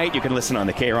Monday night. You can listen on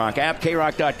the K-Rock app,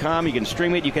 krock.com. You can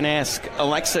stream it. You can ask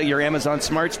Alexa, your Amazon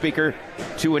smart speaker,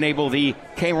 to enable the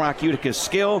K-Rock Utica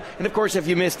skill. And, of course, if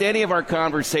you missed any of our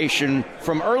conversation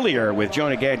from earlier with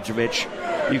Jonah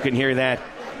Gadjovich, you can hear that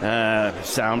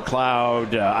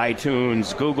SoundCloud,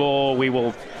 iTunes, Google. We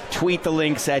will tweet the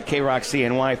links at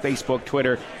KRockCNY, Facebook,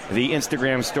 Twitter, the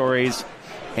Instagram stories.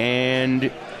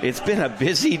 And it's been a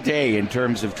busy day in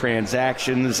terms of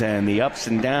transactions and the ups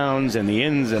and downs and the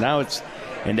ins and outs.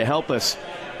 And to help us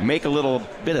make a little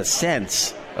bit of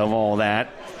sense of all that,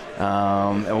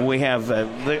 We have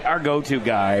our go-to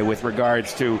guy with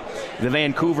regards to the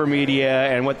Vancouver media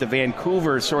and what the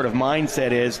Vancouver sort of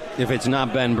mindset is. If it's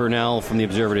not Ben Burnell from the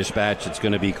Observer-Dispatch, it's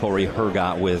going to be Cory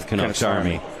Hergott with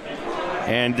CanucksArmy.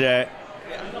 And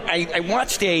I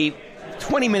watched a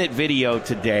 20-minute video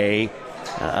today,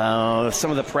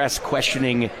 some of the press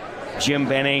questioning Jim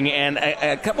Benning, and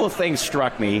a couple of things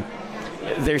struck me.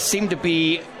 There seemed to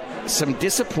be some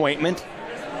disappointment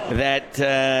that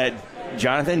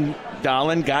Jonathan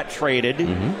Dahlen got traded.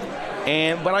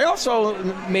 But I also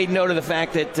made note of the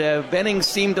fact that Benning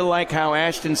seemed to like how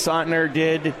Ashton Sautner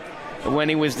did when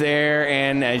he was there,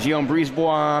 and Guillaume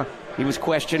Brisebois, he was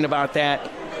questioned about that.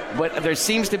 But there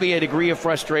seems to be a degree of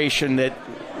frustration that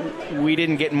we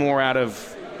didn't get more out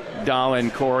of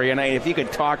Dahlen, Cory. And if you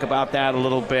could talk about that a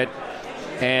little bit.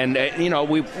 And,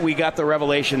 we got the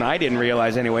revelation, I didn't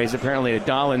realize anyways, apparently that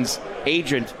Dahlen's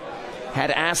agent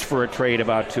had asked for a trade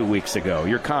about 2 weeks ago.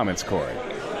 Your comments, Cory?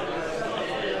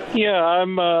 Yeah,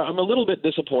 I'm a little bit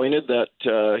disappointed that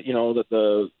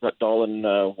that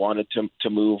Dahlen wanted to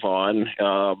move on.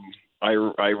 I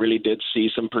really did see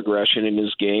some progression in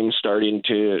his game, starting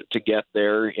to get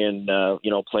there in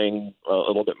playing a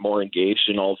little bit more engaged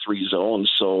in all three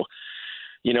zones. So,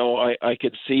 I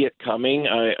could see it coming.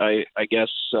 I guess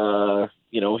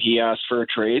he asked for a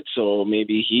trade, so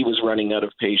maybe he was running out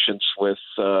of patience with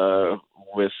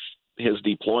his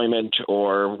deployment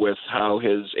or with how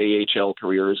his AHL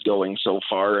career is going so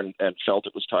far, and felt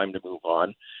it was time to move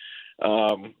on.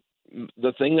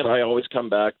 The thing that I always come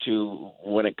back to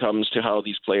when it comes to how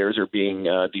these players are being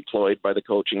deployed by the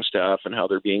coaching staff and how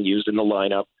they're being used in the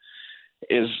lineup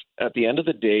is, at the end of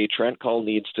the day, Trent Cull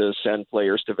needs to send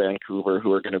players to Vancouver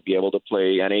who are going to be able to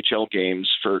play NHL games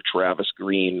for Travis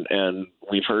Green. And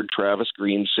we've heard Travis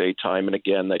Green say time and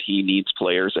again that he needs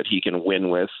players that he can win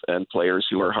with and players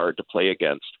who are hard to play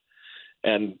against.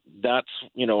 And that's,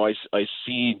 I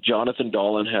see Jonathan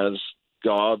Dahlen has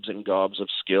gobs and gobs of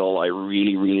skill. I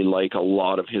really, really like a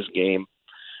lot of his game.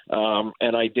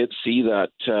 And I did see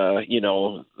that,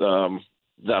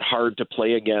 that hard to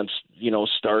play against,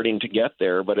 starting to get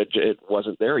there, but it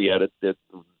wasn't there yet.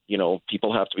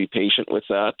 People have to be patient with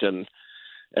that. And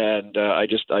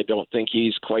I don't think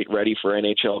he's quite ready for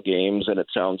NHL games. And it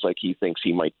sounds like he thinks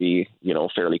he might be,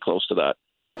 fairly close to that.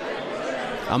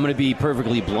 I'm going to be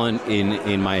perfectly blunt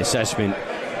in my assessment.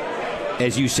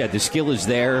 As you said, the skill is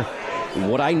there.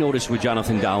 What I noticed with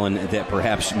Jonathan Dahlen that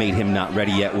perhaps made him not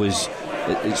ready yet was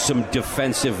some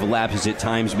defensive lapses at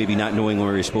times, maybe not knowing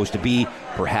where he's supposed to be,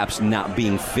 perhaps not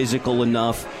being physical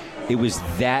enough. It was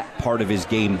that part of his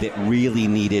game that really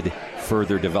needed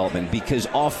further development, because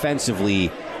offensively,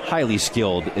 highly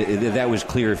skilled. That was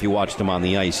clear if you watched him on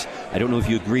the ice. I don't know if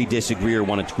you agree, disagree, or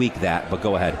want to tweak that, but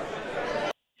go ahead.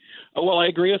 Well, I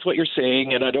agree with what you're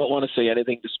saying, and I don't want to say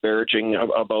anything disparaging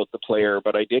about the player,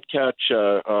 but I did catch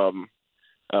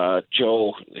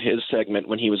Joe, his segment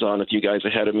when he was on with you guys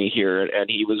ahead of me here, and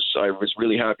I was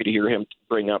really happy to hear him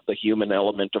bring up the human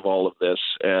element of all of this.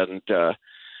 And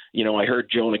I heard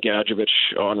Jonah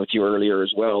Gadjovich on with you earlier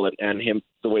as well, and him,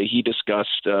 the way he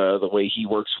discussed the way he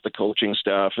works with the coaching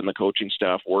staff and the coaching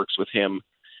staff works with him.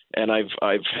 And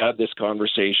I've had this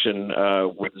conversation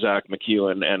with Zach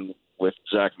McEwen and with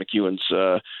Zach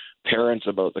McEwen's parents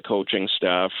about the coaching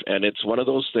staff, and it's one of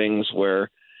those things where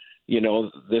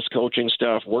this coaching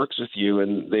staff works with you,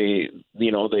 and they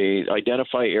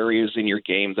identify areas in your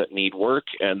game that need work,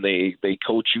 and they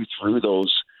coach you through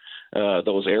those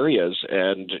areas.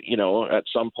 And at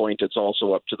some point, it's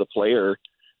also up to the player,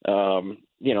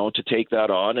 to take that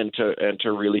on and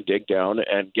to really dig down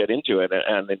and get into it.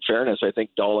 And in fairness, I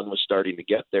think Dahlen was starting to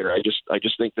get there. I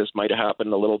just think this might have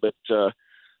happened a little bit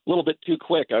too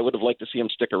quick. I would have liked to see him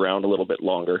stick around a little bit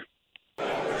longer.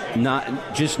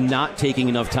 Not taking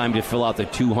enough time to fill out the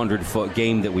 200-foot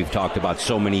game that we've talked about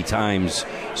so many times.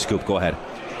 Scoop, go ahead.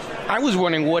 I was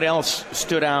wondering what else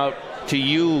stood out to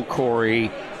you, Cory,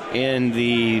 in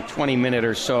the 20-minute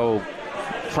or so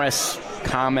press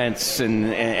comments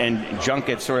and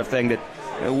junket sort of thing that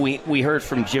we heard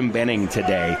from Jim Benning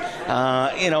today.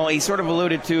 He sort of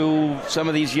alluded to some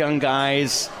of these young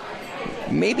guys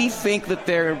maybe think that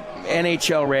they're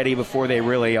NHL ready before they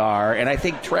really are. And I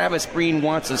think Travis Green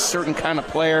wants a certain kind of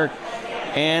player,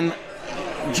 and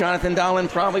Jonathan Dahlen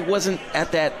probably wasn't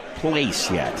at that place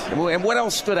yet. And what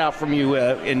else stood out from you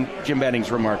in Jim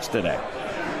Benning's remarks today?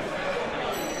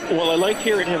 Well, I like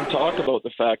hearing him talk about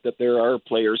the fact that there are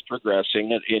players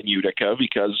progressing in Utica,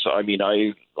 because I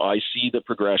see the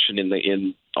progression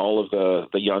in all of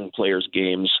the young players'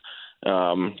 games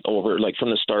over, like, from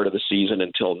the start of the season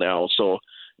until now. So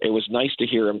it was nice to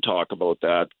hear him talk about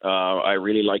that. I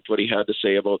really liked what he had to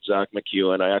say about Zach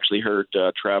McEwen. I actually heard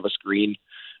Travis Green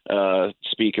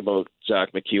speak about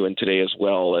Zach McEwen today as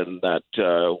well, and that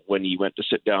when he went to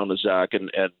sit down with Zach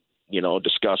and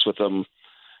discuss with him,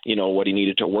 what he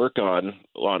needed to work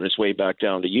on his way back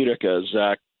down to Utica,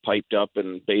 Zach piped up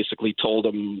and basically told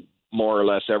him more or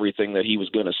less everything that he was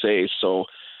going to say. So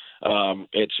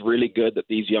it's really good that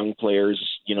these young players,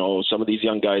 some of these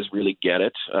young guys really get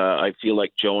it. I feel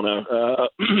like Jonah,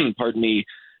 pardon me,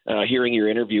 hearing your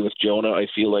interview with Jonah, I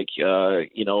feel like,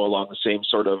 along the same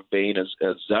sort of vein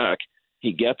as Zach,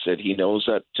 he gets it. He knows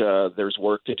that there's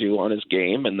work to do on his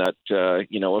game, and that,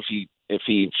 if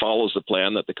he follows the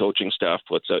plan that the coaching staff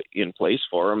puts in place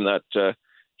for him, that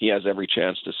he has every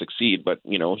chance to succeed. But,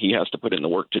 he has to put in the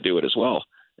work to do it as well.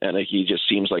 And he just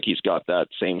seems like he's got that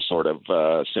same sort of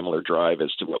similar drive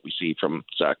as to what we see from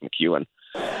Zach McEwen.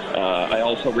 I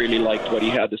also really liked what he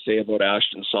had to say about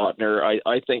Ashton Sautner.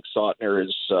 I think Sautner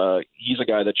he's a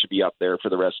guy that should be up there for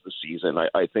the rest of the season.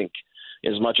 I think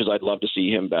as much as I'd love to see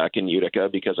him back in Utica,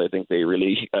 because I think they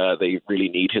really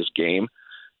need his game,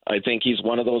 I think he's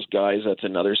one of those guys that's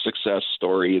another success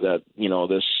story that,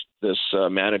 this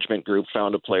management group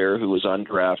found a player who was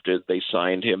undrafted. They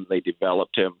signed him, they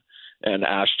developed him. And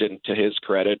Ashton, to his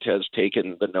credit, has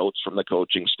taken the notes from the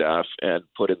coaching staff and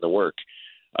put in the work.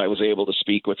 I was able to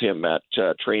speak with him at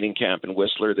training camp in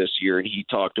Whistler this year, and he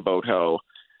talked about how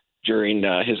during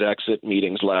his exit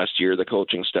meetings last year, the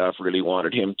coaching staff really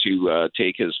wanted him to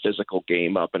take his physical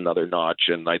game up another notch.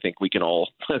 And I think we can all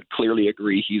clearly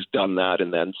agree he's done that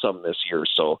and then some this year.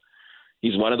 So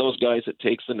he's one of those guys that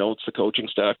takes the notes the coaching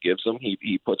staff gives him.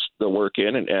 He puts the work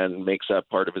in and makes that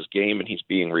part of his game, and he's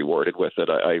being rewarded with it.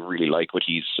 I really like what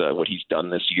he's done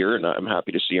this year, and I'm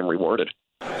happy to see him rewarded.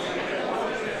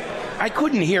 I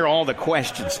couldn't hear all the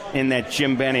questions in that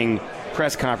Jim Benning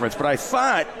press conference, but I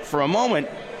thought for a moment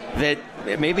that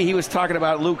maybe he was talking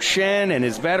about Luke Schenn and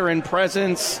his veteran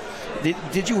presence.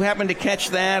 Did you happen to catch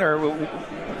that, or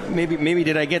maybe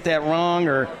did I get that wrong?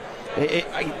 Or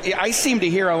I seem to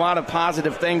hear a lot of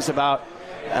positive things about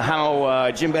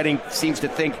how Jim Benning seems to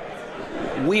think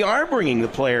we are bringing the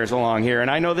players along here. And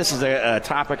I know this is a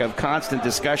topic of constant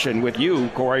discussion with you,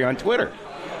 Cory, on Twitter.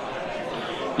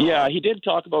 Yeah, he did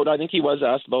talk about, I think he was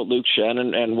asked about Luke Schenn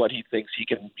and what he thinks he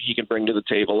can bring to the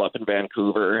table up in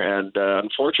Vancouver. And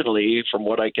unfortunately, from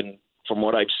what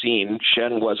I've seen,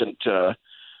 Schenn wasn't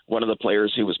one of the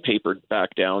players who was papered back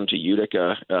down to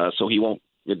Utica. So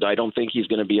I don't think he's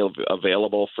going to be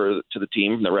available to the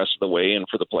team the rest of the way and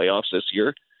for the playoffs this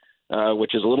year,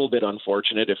 which is a little bit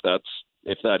unfortunate if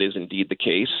that is indeed the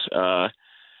case.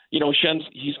 Schenn,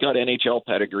 he's got NHL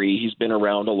pedigree. He's been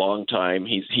around a long time.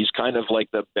 He's kind of like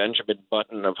the Benjamin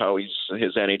Button of how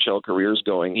his NHL career is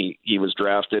going. He was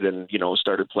drafted and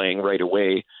started playing right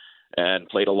away and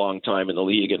played a long time in the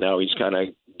league, and now he's kind of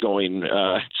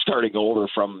starting over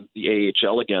from the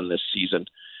AHL again this season.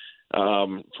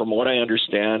 From what I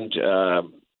understand,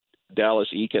 Dallas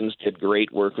Eakins did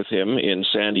great work with him in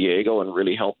San Diego and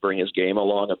really helped bring his game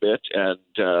along a bit.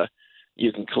 And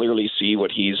you can clearly see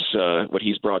what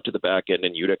he's brought to the back end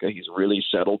in Utica. He's really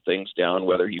settled things down,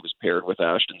 whether he was paired with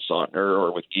Ashton Sautner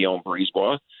or with Guillaume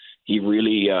Brisebois. He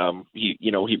really,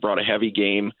 he brought a heavy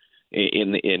game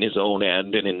in his own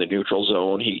end and in the neutral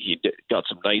zone. He got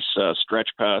some nice stretch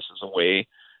passes away.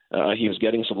 He was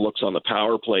getting some looks on the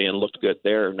power play and looked good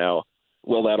there. Now,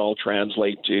 will that all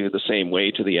translate to the same way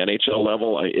to the NHL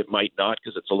level? It might not,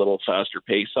 because it's a little faster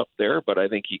pace up there, but I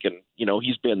think he can,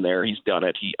 he's been there, he's done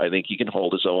it. I think he can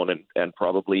hold his own and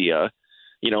probably,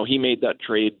 he made that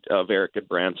trade of Eric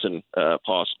Goodbranson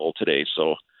possible today.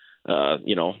 So,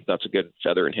 that's a good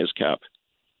feather in his cap.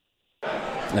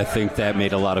 I think that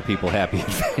made a lot of people happy in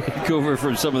Vancouver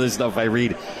from some of the stuff I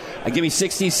read. Give me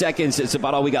 60 seconds. It's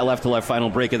about all we got left till our final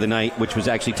break of the night, which was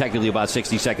actually technically about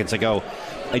 60 seconds ago.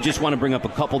 I just want to bring up a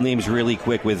couple names really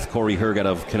quick with Cory Hergott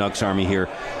of CanucksArmy here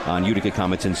on Utica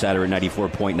Comets Insider at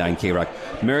 94.9 K-Rock.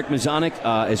 Marek Mazonik,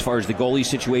 as far as the goalie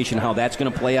situation, how that's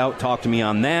going to play out, talk to me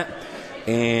on that.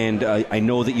 And I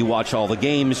know that you watch all the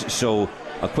games, so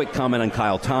a quick comment on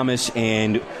Kyle Thomas,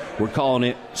 and we're calling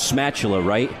it Smatula,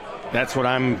 right? That's what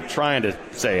I'm trying to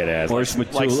say it as. Or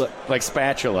Smatula. Like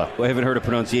spatula. Well, I haven't heard a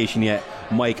pronunciation yet.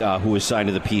 Mike, who was signed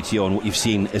to the PTO, and what you've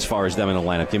seen as far as them in the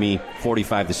lineup. Give me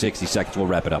 45 to 60 seconds. We'll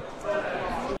wrap it up.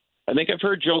 I think I've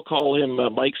heard Joe call him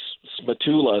Mike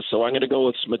Smatula, so I'm going to go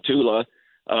with Smatula.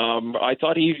 I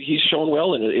thought he's shown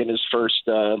well in his first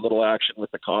little action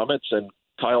with the Comets. And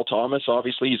Kyle Thomas,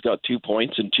 obviously, he's got 2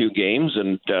 points in 2 games,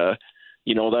 and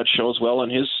that shows well on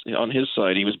his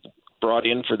side. He was brought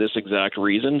in for this exact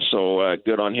reason, so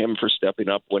good on him for stepping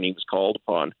up when he was called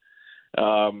upon.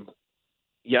 I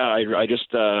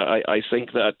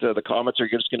think that the Comets are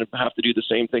just going to have to do the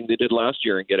same thing they did last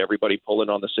year and get everybody pulling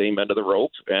on the same end of the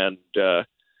rope, and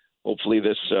hopefully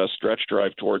this stretch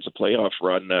drive towards a playoff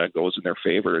run goes in their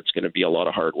favor. It's going to be a lot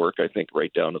of hard work, I think,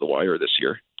 right down to the wire this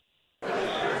year.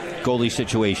 Goalie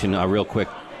situation, real quick,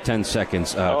 10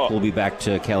 seconds. We'll be back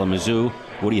to Kalamazoo.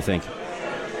 What do you think?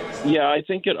 Yeah, I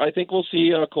think we'll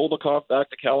see Kolbakov back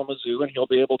to Kalamazoo, and he'll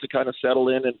be able to kind of settle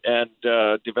in and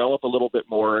develop a little bit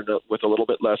more and, with a little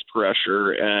bit less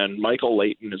pressure. And Michael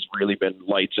Layton has really been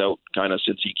lights out kind of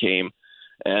since he came.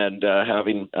 And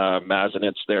having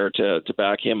Mazanets there to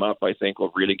back him up, I think,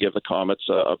 will really give the Comets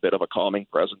a bit of a calming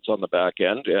presence on the back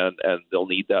end, and they'll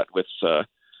need that with a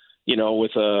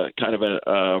kind of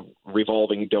a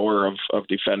revolving door of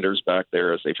defenders back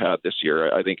there as they've had this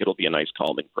year. I think it'll be a nice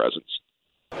calming presence.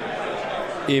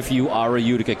 If you are a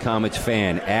Utica Comets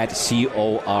fan, at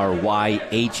CoryHergott,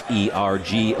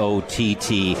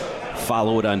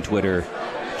 follow it on Twitter.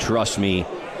 Trust me,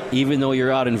 even though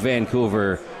you're out in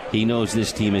Vancouver, he knows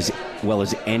this team as well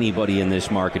as anybody in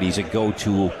this market. He's a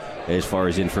go-to as far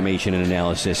as information and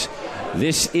analysis.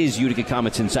 This is Utica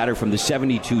Comets Insider from the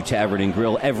 72 Tavern and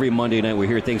Grill. Every Monday night we're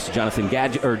here thanks to Jonah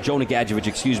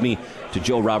Gadjovich, to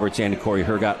Joe Roberts and to Cory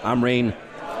Hergott. I'm Rain.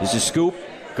 This is Scoop.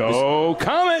 Go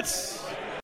Comets!